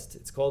test.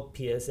 It's called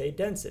PSA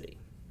density.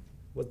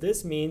 What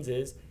this means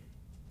is,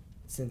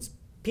 since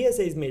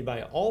PSA is made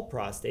by all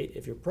prostate,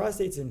 if your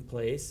prostate's in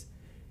place,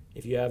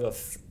 if you have a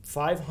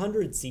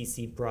 500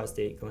 cc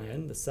prostate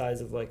gland, the size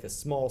of like a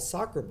small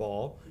soccer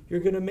ball, you're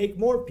going to make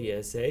more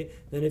PSA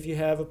than if you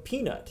have a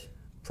peanut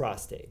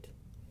prostate.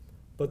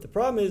 But the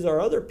problem is our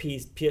other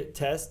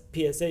test,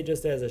 PSA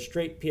just as a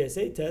straight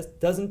PSA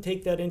test, doesn't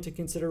take that into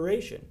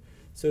consideration.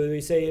 So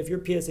we say if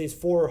your PSA is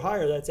 4 or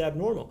higher, that's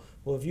abnormal.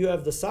 Well, if you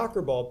have the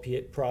soccer ball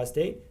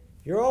prostate,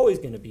 you're always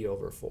going to be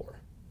over 4.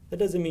 That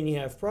doesn't mean you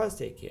have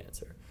prostate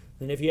cancer.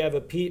 And if you have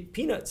a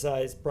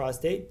peanut-sized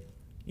prostate,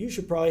 you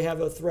should probably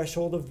have a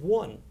threshold of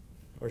 1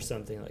 or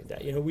something like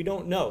that. You know, we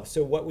don't know.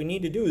 So what we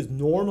need to do is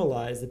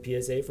normalize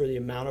the PSA for the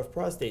amount of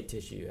prostate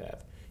tissue you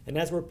have. And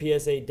that's where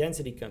PSA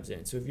density comes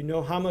in. So if you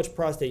know how much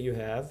prostate you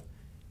have,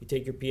 you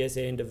take your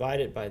PSA and divide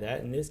it by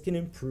that, and this can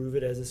improve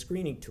it as a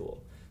screening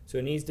tool. So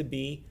it needs to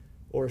be,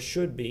 or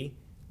should be,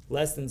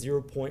 less than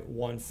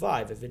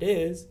 0.15. If it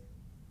is,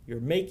 you're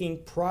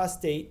making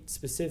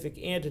prostate-specific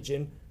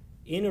antigen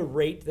in a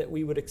rate that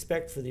we would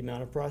expect for the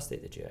amount of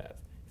prostate that you have.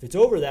 If it's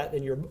over that,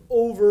 then you're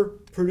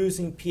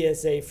overproducing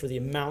PSA for the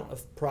amount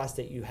of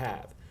prostate you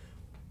have.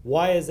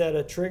 Why is that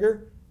a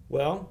trigger?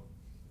 Well,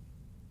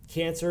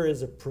 cancer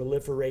is a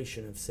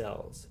proliferation of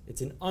cells.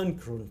 It's an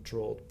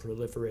uncontrolled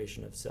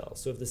proliferation of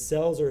cells. So if the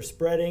cells are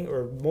spreading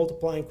or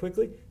multiplying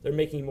quickly, they're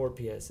making more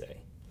PSA.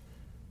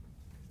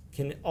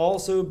 Can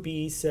also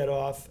be set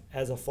off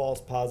as a false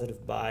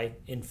positive by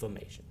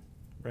inflammation,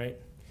 right?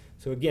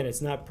 So again,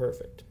 it's not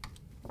perfect.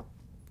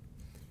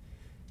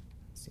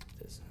 Let's see if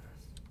this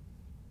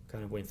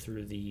kind of went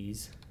through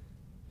these.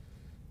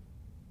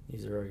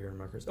 These are our urine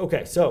markers.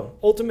 Okay, so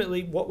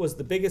ultimately, what was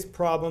the biggest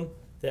problem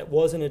that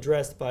wasn't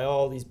addressed by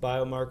all these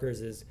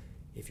biomarkers is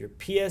if your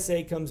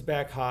PSA comes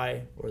back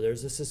high or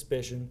there's a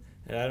suspicion,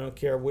 and I don't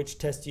care which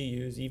test you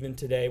use, even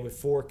today with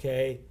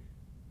 4K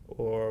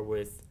or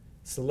with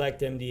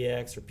Select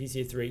MDX or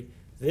PCA3,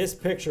 this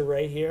picture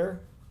right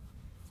here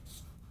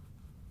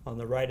on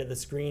the right of the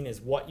screen is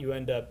what you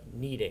end up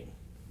needing.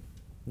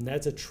 And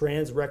that's a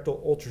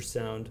transrectal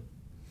ultrasound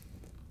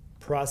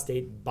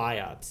prostate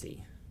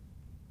biopsy.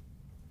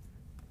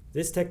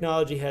 This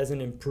technology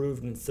hasn't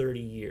improved in 30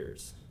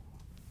 years.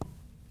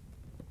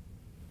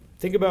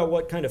 Think about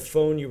what kind of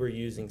phone you were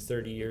using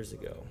 30 years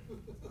ago.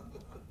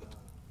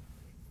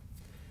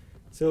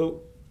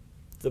 So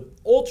the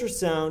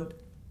ultrasound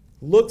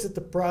looks at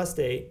the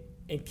prostate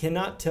and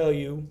cannot tell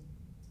you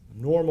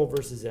normal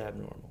versus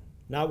abnormal,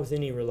 not with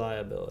any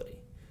reliability.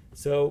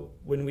 So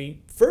when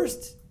we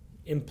first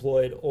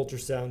employed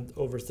ultrasound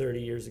over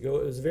 30 years ago,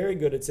 it was very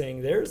good at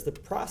saying there's the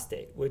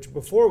prostate, which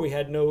before we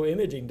had no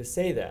imaging to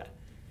say that.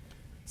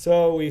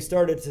 So we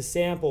started to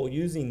sample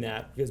using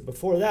that, because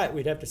before that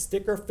we'd have to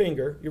stick our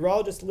finger.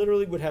 Urologists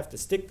literally would have to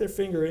stick their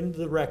finger into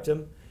the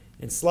rectum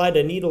and slide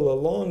a needle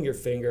along your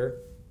finger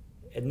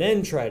and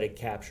then try to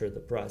capture the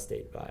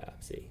prostate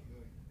biopsy.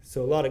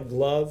 So a lot of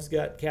gloves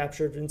got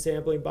captured in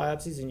sampling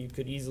biopsies, and you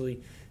could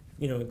easily,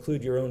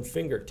 include your own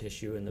finger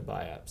tissue in the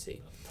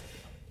biopsy.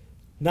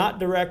 Not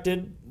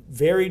directed,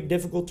 very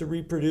difficult to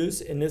reproduce,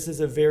 and this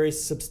is a very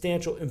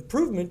substantial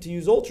improvement to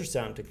use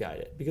ultrasound to guide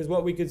it. Because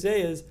what we could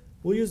say is,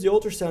 we'll use the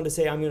ultrasound to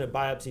say, I'm going to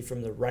biopsy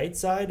from the right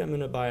side, I'm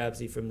going to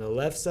biopsy from the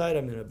left side,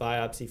 I'm going to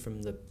biopsy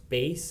from the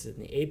base and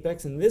the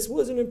apex, and this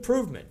was an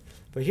improvement.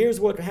 But here's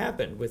what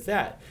happened with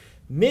that.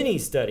 Many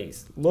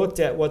studies looked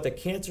at what the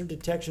cancer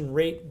detection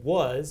rate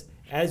was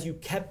as you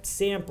kept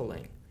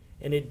sampling,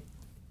 and it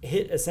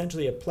hit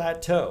essentially a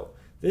plateau.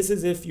 This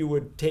is if you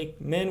would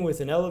take men with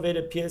an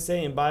elevated PSA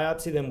and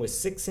biopsy them with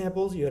 6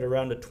 samples, you had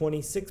around a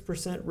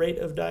 26% rate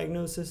of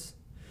diagnosis.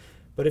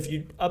 But if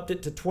you upped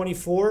it to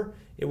 24,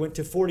 it went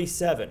to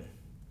 47.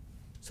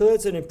 So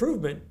that's an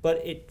improvement,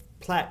 but it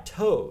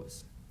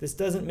plateaus. This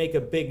doesn't make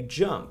a big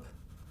jump.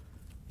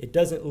 It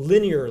doesn't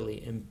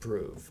linearly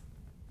improve.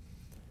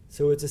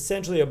 So it's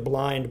essentially a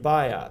blind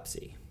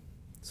biopsy.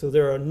 So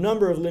there are a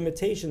number of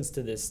limitations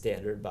to this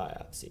standard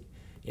biopsy.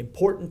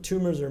 Important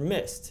tumors are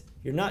missed.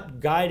 You're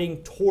not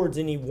guiding towards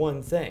any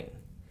one thing.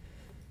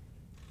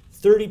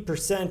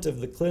 30%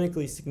 of the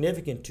clinically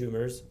significant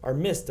tumors are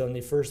missed on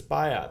the first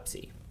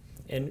biopsy.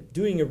 And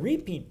doing a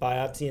repeat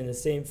biopsy in the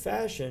same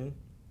fashion,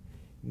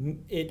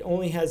 it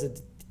only has a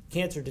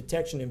cancer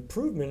detection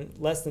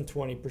improvement less than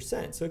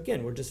 20%. So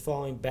again, we're just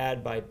following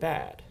bad by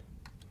bad.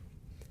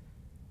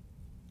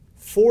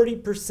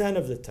 40%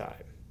 of the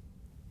time,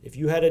 if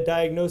you had a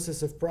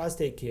diagnosis of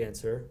prostate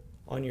cancer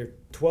on your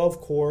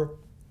 12-core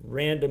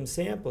random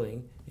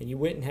sampling and you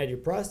went and had your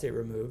prostate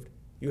removed,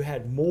 you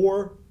had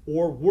more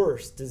or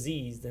worse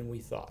disease than we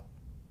thought.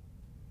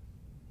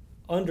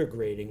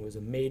 Undergrading was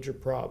a major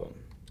problem.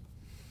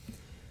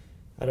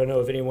 I don't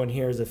know if anyone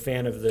here is a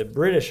fan of the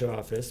British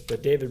Office,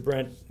 but David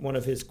Brent, one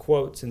of his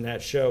quotes in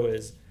that show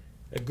is,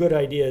 "A good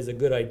idea is a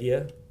good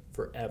idea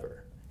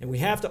forever." And we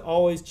have to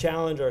always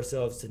challenge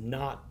ourselves to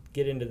not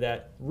get into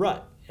that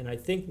rut. And I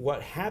think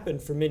what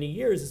happened for many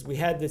years is we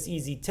had this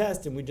easy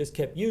test and we just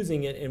kept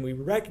using it, and we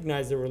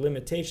recognized there were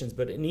limitations,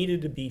 but it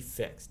needed to be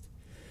fixed.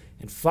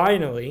 And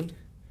finally,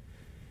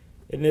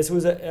 and this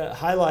was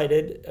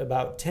highlighted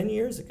about 10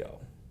 years ago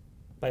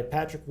by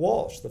Patrick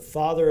Walsh, the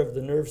father of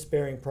the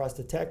nerve-sparing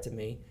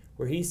prostatectomy,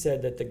 where he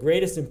said that the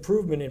greatest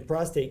improvement in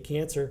prostate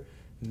cancer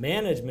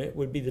management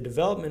would be the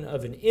development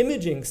of an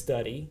imaging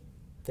study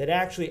that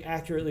actually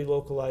accurately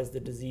localized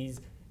the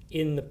disease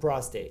in the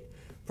prostate.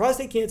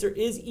 Prostate cancer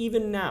is,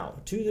 even now,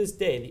 to this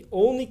day, the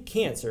only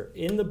cancer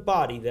in the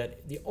body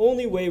that the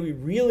only way we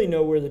really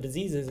know where the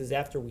disease is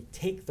after we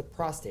take the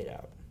prostate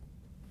out.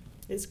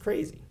 It's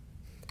crazy.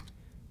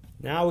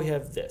 Now we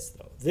have this,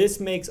 though. This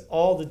makes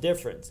all the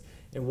difference.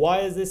 And why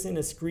is this in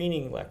a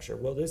screening lecture?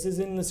 Well, this is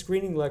in the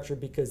screening lecture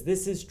because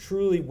this is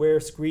truly where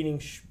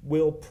screening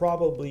will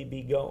probably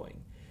be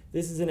going.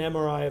 This is an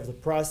MRI of the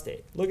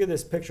prostate. Look at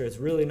this picture, it's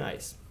really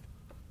nice.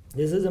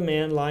 This is a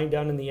man lying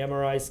down in the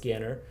MRI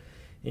scanner,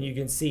 and you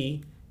can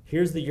see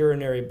here's the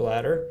urinary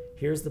bladder,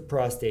 here's the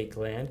prostate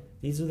gland,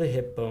 these are the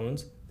hip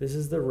bones, this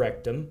is the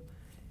rectum.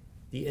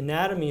 The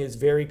anatomy is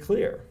very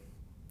clear,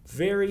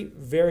 very,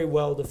 very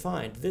well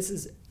defined. This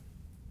is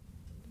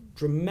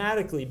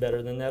dramatically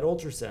better than that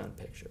ultrasound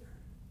picture.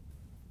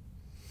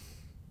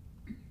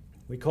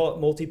 We call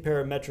it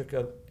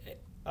multiparametric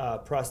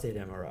prostate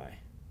MRI.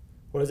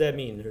 What does that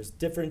mean? There's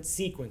different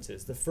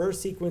sequences. The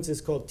first sequence is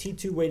called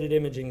T2 weighted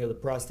imaging of the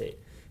prostate.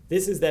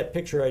 This is that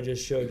picture I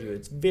just showed you.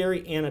 It's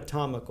very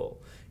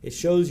anatomical. It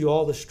shows you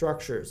all the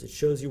structures. It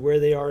shows you where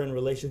they are in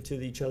relation to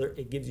each other.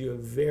 It gives you a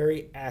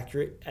very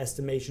accurate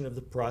estimation of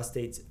the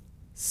prostate's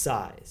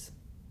size.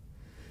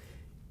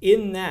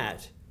 In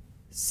that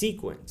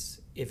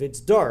sequence, if it's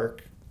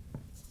dark,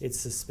 it's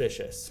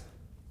suspicious.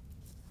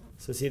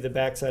 So see the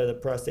back side of the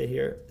prostate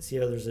here? See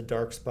how there's a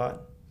dark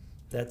spot?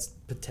 That's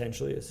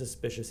potentially a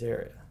suspicious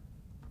area.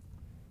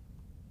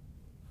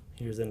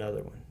 Here's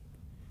another one.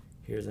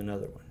 Here's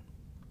another one.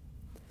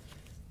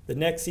 The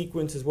next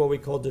sequence is what we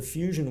call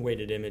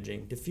diffusion-weighted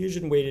imaging.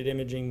 Diffusion-weighted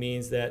imaging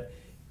means that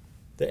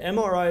the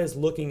MRI is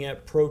looking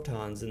at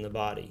protons in the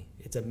body.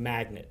 It's a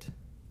magnet.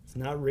 It's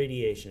not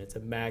radiation, it's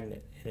a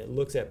magnet. And it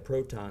looks at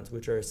protons,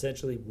 which are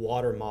essentially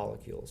water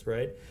molecules,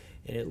 right?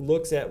 And it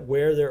looks at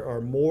where there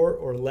are more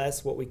or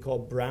less what we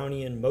call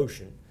Brownian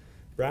motion.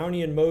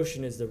 Brownian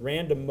motion is the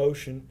random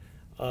motion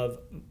of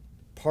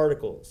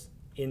particles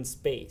in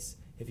space.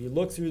 If you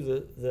look through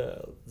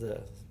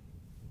the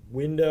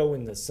window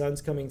when the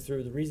sun's coming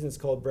through, the reason it's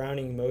called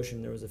Brownian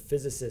motion, there was a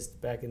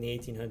physicist back in the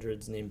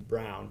 1800s named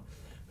Brown,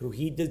 who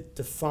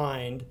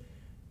defined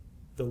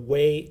the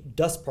way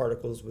dust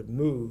particles would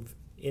move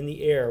in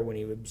the air when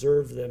he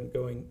observed them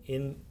going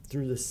in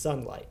through the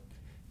sunlight.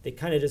 They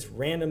kind of just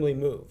randomly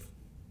move.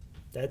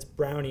 That's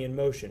Brownian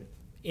motion.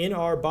 In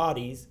our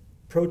bodies,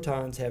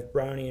 protons have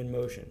Brownian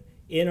motion.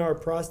 In our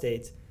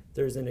prostates,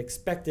 there's an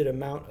expected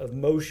amount of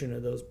motion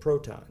of those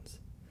protons.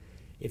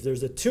 If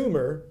there's a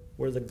tumor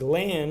where the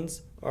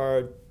glands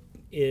are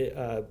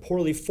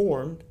poorly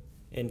formed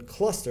and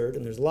clustered,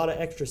 and there's a lot of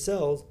extra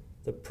cells,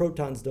 the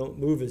protons don't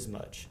move as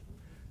much.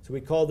 So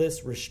we call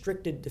this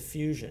restricted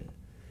diffusion.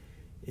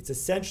 It's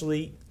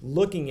essentially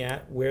looking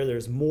at where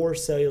there's more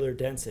cellular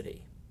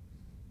density.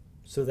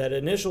 So that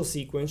initial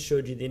sequence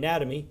showed you the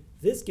anatomy.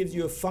 This gives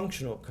you a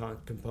functional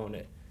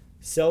component.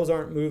 Cells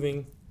aren't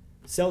moving,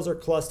 cells are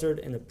clustered,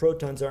 and the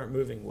protons aren't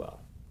moving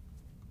well.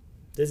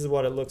 This is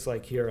what it looks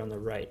like here on the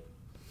right.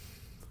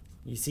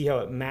 You see how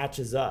it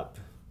matches up.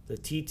 The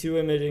T2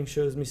 imaging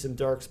shows me some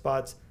dark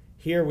spots.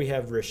 Here we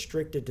have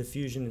restricted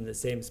diffusion in the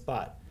same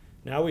spot.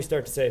 Now we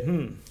start to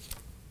say,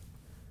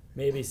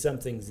 maybe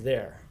something's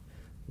there.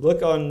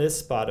 Look on this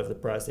spot of the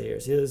prostate here.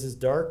 See, this is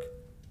dark?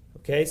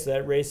 Okay, so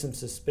that raised some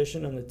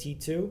suspicion on the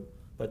T2,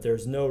 but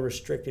there's no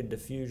restricted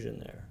diffusion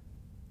there.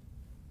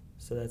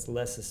 So that's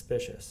less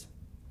suspicious.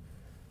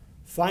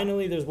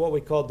 Finally, there's what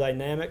we call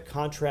dynamic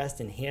contrast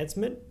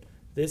enhancement.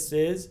 This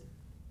is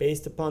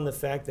based upon the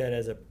fact that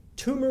as a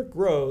tumor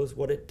grows,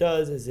 what it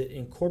does is it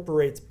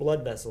incorporates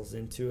blood vessels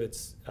into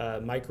its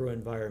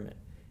microenvironment.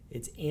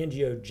 It's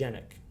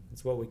angiogenic.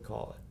 That's what we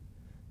call it.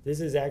 This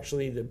is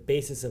actually the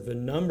basis of a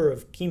number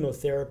of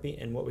chemotherapy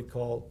and what we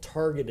call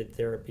targeted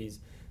therapies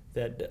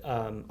that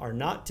are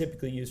not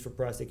typically used for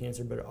prostate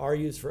cancer, but are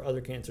used for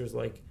other cancers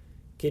like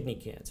kidney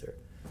cancer.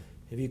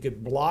 If you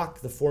could block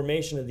the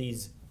formation of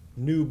these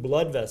new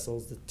blood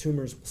vessels, the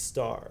tumors will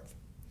starve.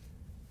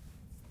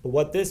 But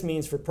what this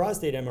means for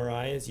prostate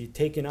MRI is you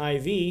take an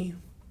IV,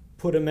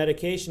 put a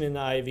medication in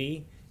the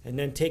IV, and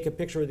then take a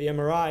picture of the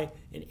MRI,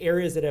 and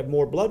areas that have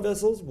more blood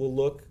vessels will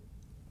look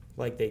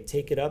like they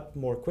take it up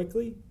more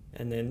quickly,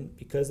 and then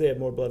because they have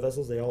more blood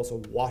vessels, they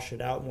also wash it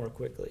out more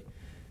quickly.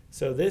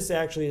 So this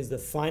actually is the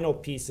final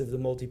piece of the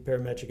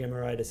multiparametric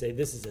MRI to say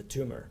this is a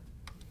tumor.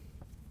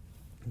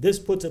 This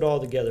puts it all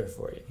together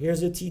for you.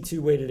 Here's a T2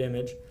 weighted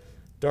image,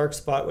 dark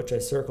spot, which I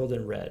circled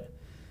in red.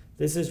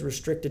 This is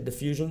restricted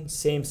diffusion,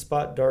 same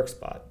spot, dark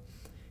spot.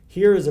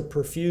 Here is a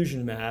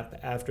perfusion map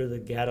after the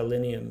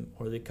gadolinium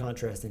or the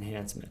contrast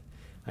enhancement.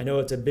 I know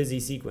it's a busy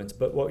sequence,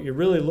 but what you're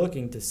really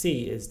looking to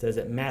see is does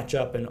it match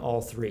up in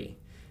all three?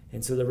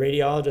 And so the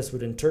radiologist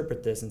would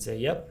interpret this and say,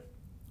 yep,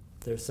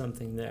 there's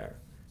something there.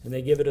 And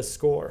they give it a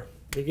score.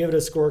 They give it a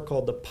score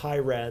called the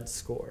PIRAD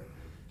score.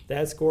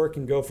 That score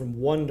can go from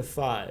 1 to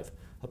 5.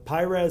 A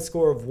PIRAD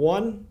score of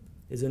 1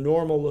 is a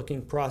normal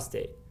looking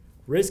prostate.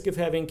 Risk of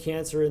having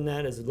cancer in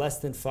that is less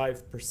than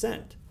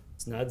 5%.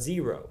 It's not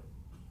 0.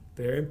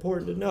 Very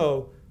important to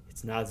know,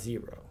 it's not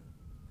 0.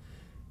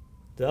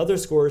 The other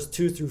scores,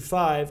 2 through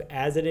 5,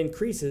 as it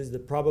increases, the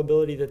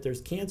probability that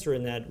there's cancer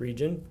in that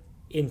region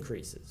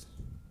increases.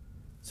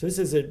 So this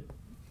is a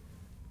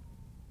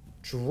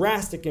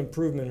drastic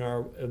improvement in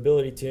our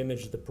ability to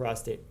image the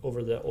prostate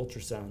over the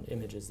ultrasound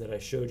images that I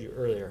showed you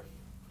earlier.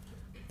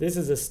 This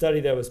is a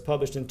study that was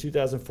published in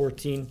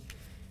 2014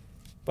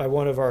 by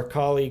one of our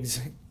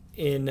colleagues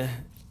in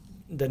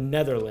the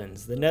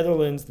Netherlands. The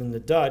Netherlands and the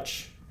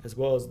Dutch, as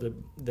well as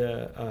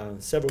the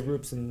several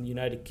groups in the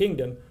United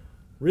Kingdom,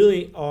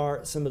 really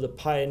are some of the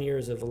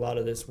pioneers of a lot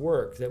of this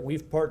work that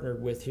we've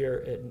partnered with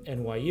here at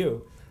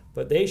NYU.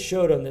 But they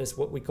showed on this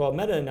what we call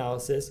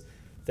meta-analysis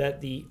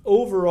that the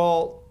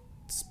overall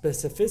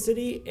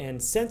specificity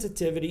and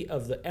sensitivity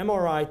of the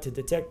MRI to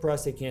detect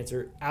prostate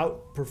cancer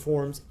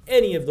outperforms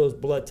any of those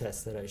blood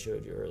tests that I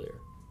showed you earlier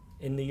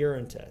in the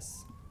urine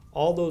tests.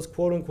 All those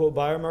quote-unquote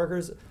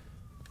biomarkers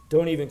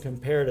don't even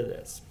compare to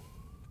this.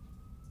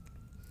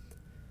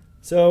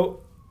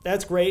 So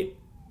that's great.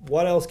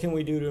 What else can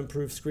we do to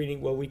improve screening?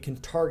 Well, we can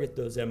target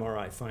those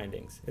MRI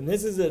findings. And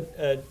this is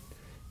a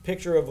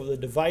picture of the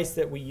device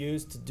that we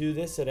use to do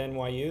this at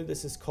NYU.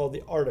 This is called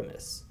the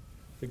Artemis,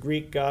 the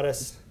Greek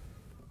goddess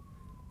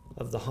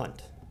of the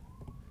hunt.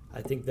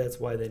 I think that's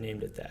why they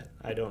named it that.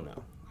 I don't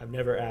know. I've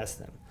never asked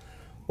them.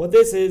 What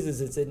this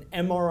is it's an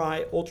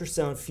MRI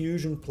ultrasound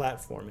fusion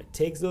platform. It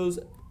takes those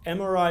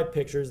MRI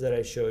pictures that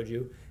I showed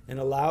you and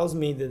allows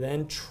me to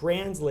then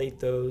translate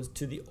those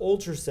to the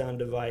ultrasound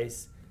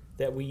device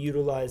that we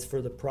utilize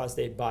for the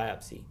prostate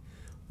biopsy.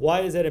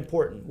 Why is that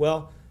important?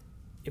 Well,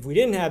 if we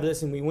didn't have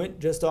this and we went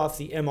just off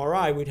the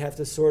MRI, we'd have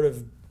to sort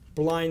of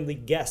blindly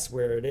guess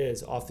where it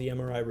is off the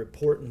MRI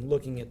report and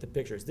looking at the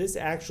pictures. This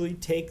actually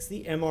takes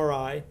the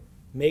MRI,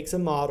 makes a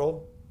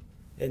model,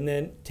 and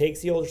then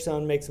takes the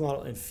ultrasound, makes a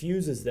model, and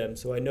fuses them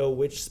so I know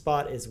which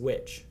spot is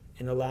which,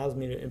 and allows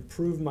me to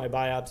improve my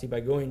biopsy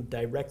by going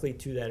directly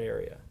to that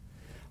area.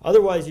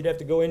 Otherwise, you'd have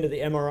to go into the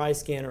MRI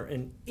scanner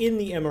and in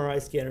the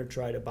MRI scanner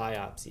try to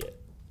biopsy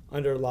it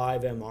under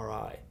live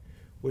MRI,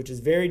 which is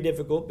very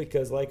difficult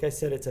because, like I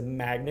said, it's a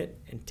magnet,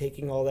 and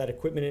taking all that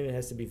equipment in, it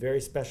has to be very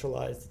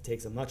specialized. It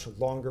takes a much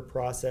longer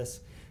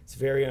process. It's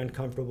very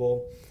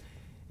uncomfortable,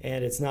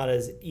 and it's not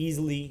as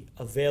easily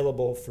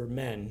available for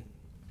men.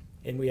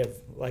 And we have,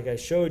 like I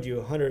showed you,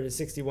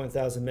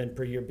 161,000 men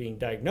per year being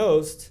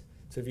diagnosed.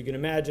 So if you can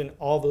imagine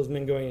all those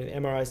men going in the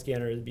MRI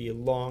scanner, it'd be a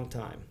long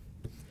time.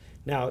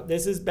 Now,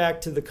 this is back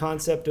to the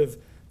concept of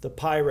the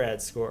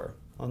PIRAD score.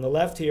 On the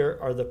left here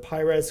are the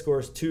PIRAD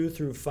scores 2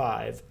 through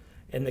 5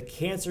 and the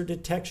cancer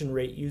detection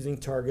rate using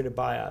targeted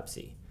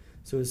biopsy.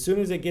 So as soon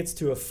as it gets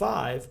to a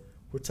 5,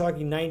 we're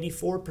talking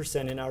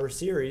 94% in our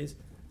series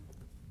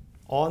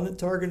on the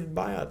targeted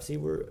biopsy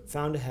were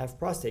found to have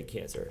prostate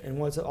cancer. And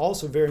what's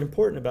also very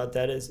important about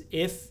that is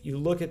if you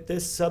look at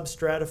this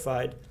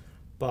substratified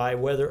by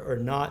whether or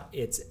not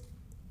it's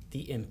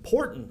the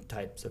important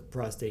types of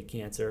prostate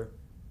cancer,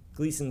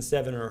 Gleason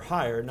 7 or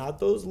higher, not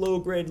those low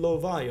grade, low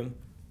volume,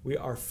 we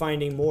are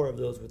finding more of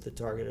those with the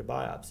targeted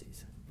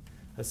biopsies,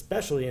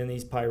 especially in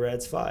these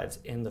PIRADS 5s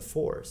and the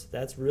 4s.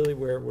 That's really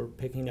where we're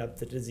picking up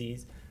the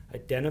disease,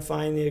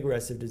 identifying the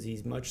aggressive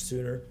disease much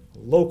sooner,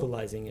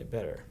 localizing it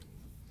better.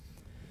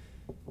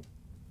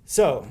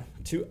 So,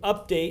 to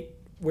update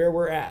where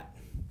we're at,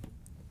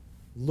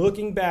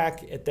 looking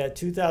back at that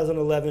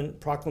 2011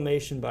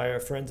 proclamation by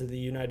our friends of the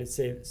United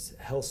States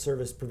Health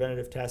Service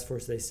Preventative Task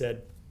Force, they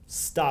said,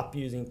 stop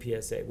using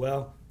PSA.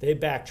 Well, they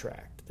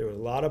backtracked. There was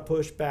a lot of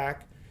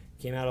pushback.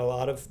 Came out a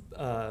lot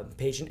of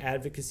patient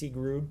advocacy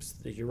groups,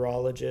 the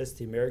urologist,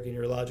 the American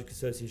Urologic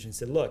Association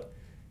said, look,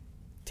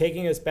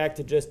 taking us back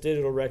to just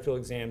digital rectal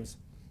exams,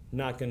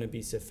 not going to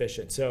be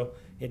sufficient. So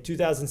in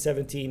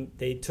 2017,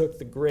 they took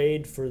the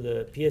grade for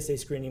the PSA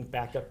screening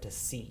back up to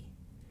C.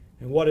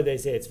 And what did they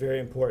say? It's very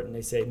important.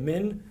 They say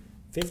men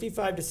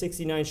 55 to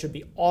 69 should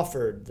be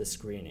offered the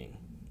screening.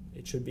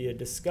 It should be a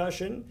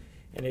discussion,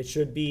 and it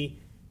should be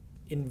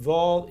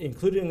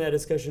included in that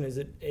discussion is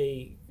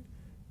a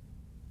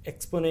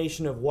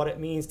explanation of what it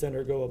means to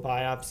undergo a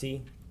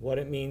biopsy, what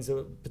it means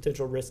of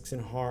potential risks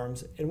and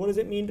harms, and what does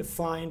it mean to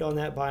find on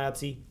that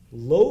biopsy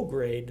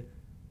low-grade,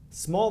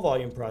 small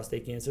volume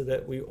prostate cancer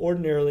that we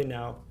ordinarily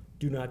now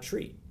do not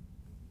treat.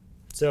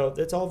 So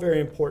that's all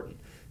very important.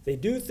 They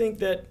do think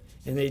that,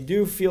 and they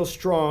do feel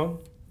strong,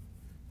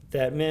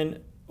 that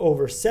men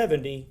over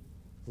 70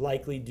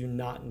 likely do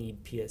not need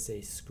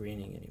PSA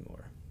screening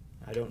anymore.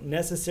 I don't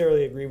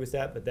necessarily agree with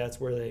that, but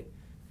that's where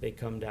they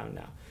come down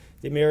now.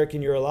 The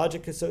American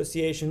Urologic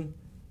Association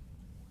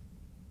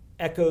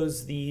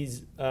echoes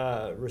these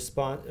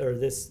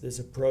this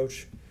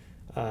approach.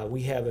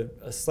 We have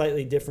a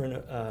slightly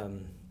different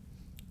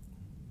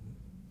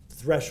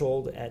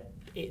threshold at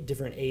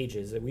different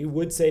ages. We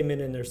would say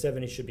men in their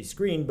 70s should be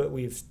screened, but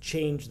we've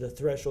changed the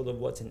threshold of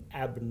what's an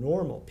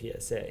abnormal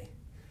PSA.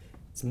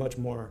 It's much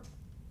more,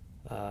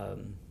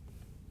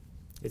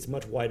 it's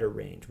much wider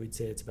range. We'd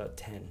say it's about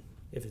 10.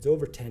 If it's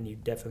over 10, you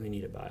definitely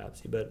need a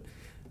biopsy, but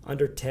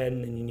under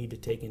 10, then you need to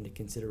take into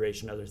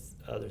consideration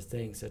other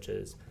things such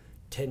as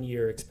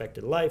 10-year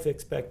expected life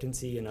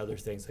expectancy and other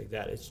things like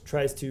that. It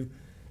tries to,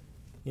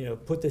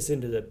 put this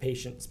into the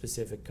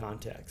patient-specific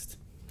context.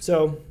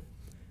 So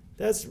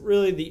that's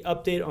really the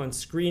update on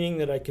screening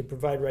that I could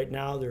provide right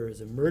now. There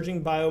is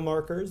emerging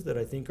biomarkers that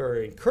I think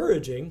are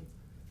encouraging,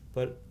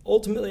 but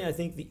ultimately I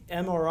think the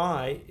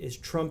MRI is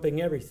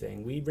trumping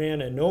everything. We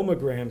ran a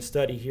nomogram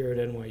study here at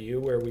NYU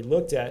where we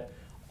looked at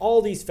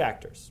all these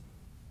factors.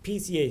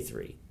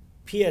 PCA3,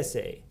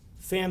 PSA,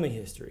 family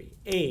history,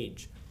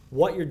 age,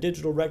 what your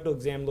digital rectal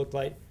exam looked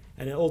like,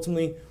 and then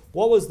ultimately,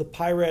 what was the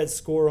PIRAD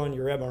score on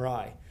your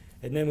MRI?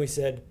 And then we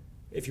said,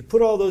 if you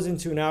put all those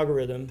into an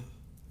algorithm,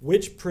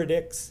 which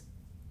predicts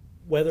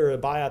whether a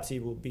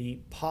biopsy will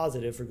be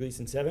positive for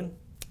Gleason 7?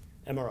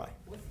 MRI.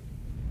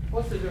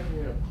 What's the difference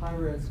between a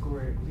PIRAD score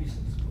and a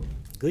Gleason score?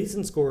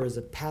 Gleason score is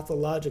a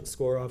pathologic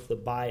score off the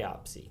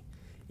biopsy.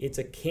 It's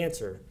a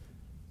cancer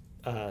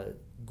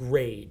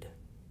grade.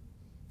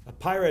 A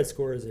PIRAD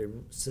score is a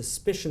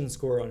suspicion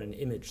score on an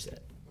image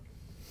set.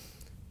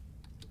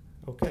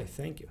 Okay,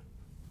 thank you.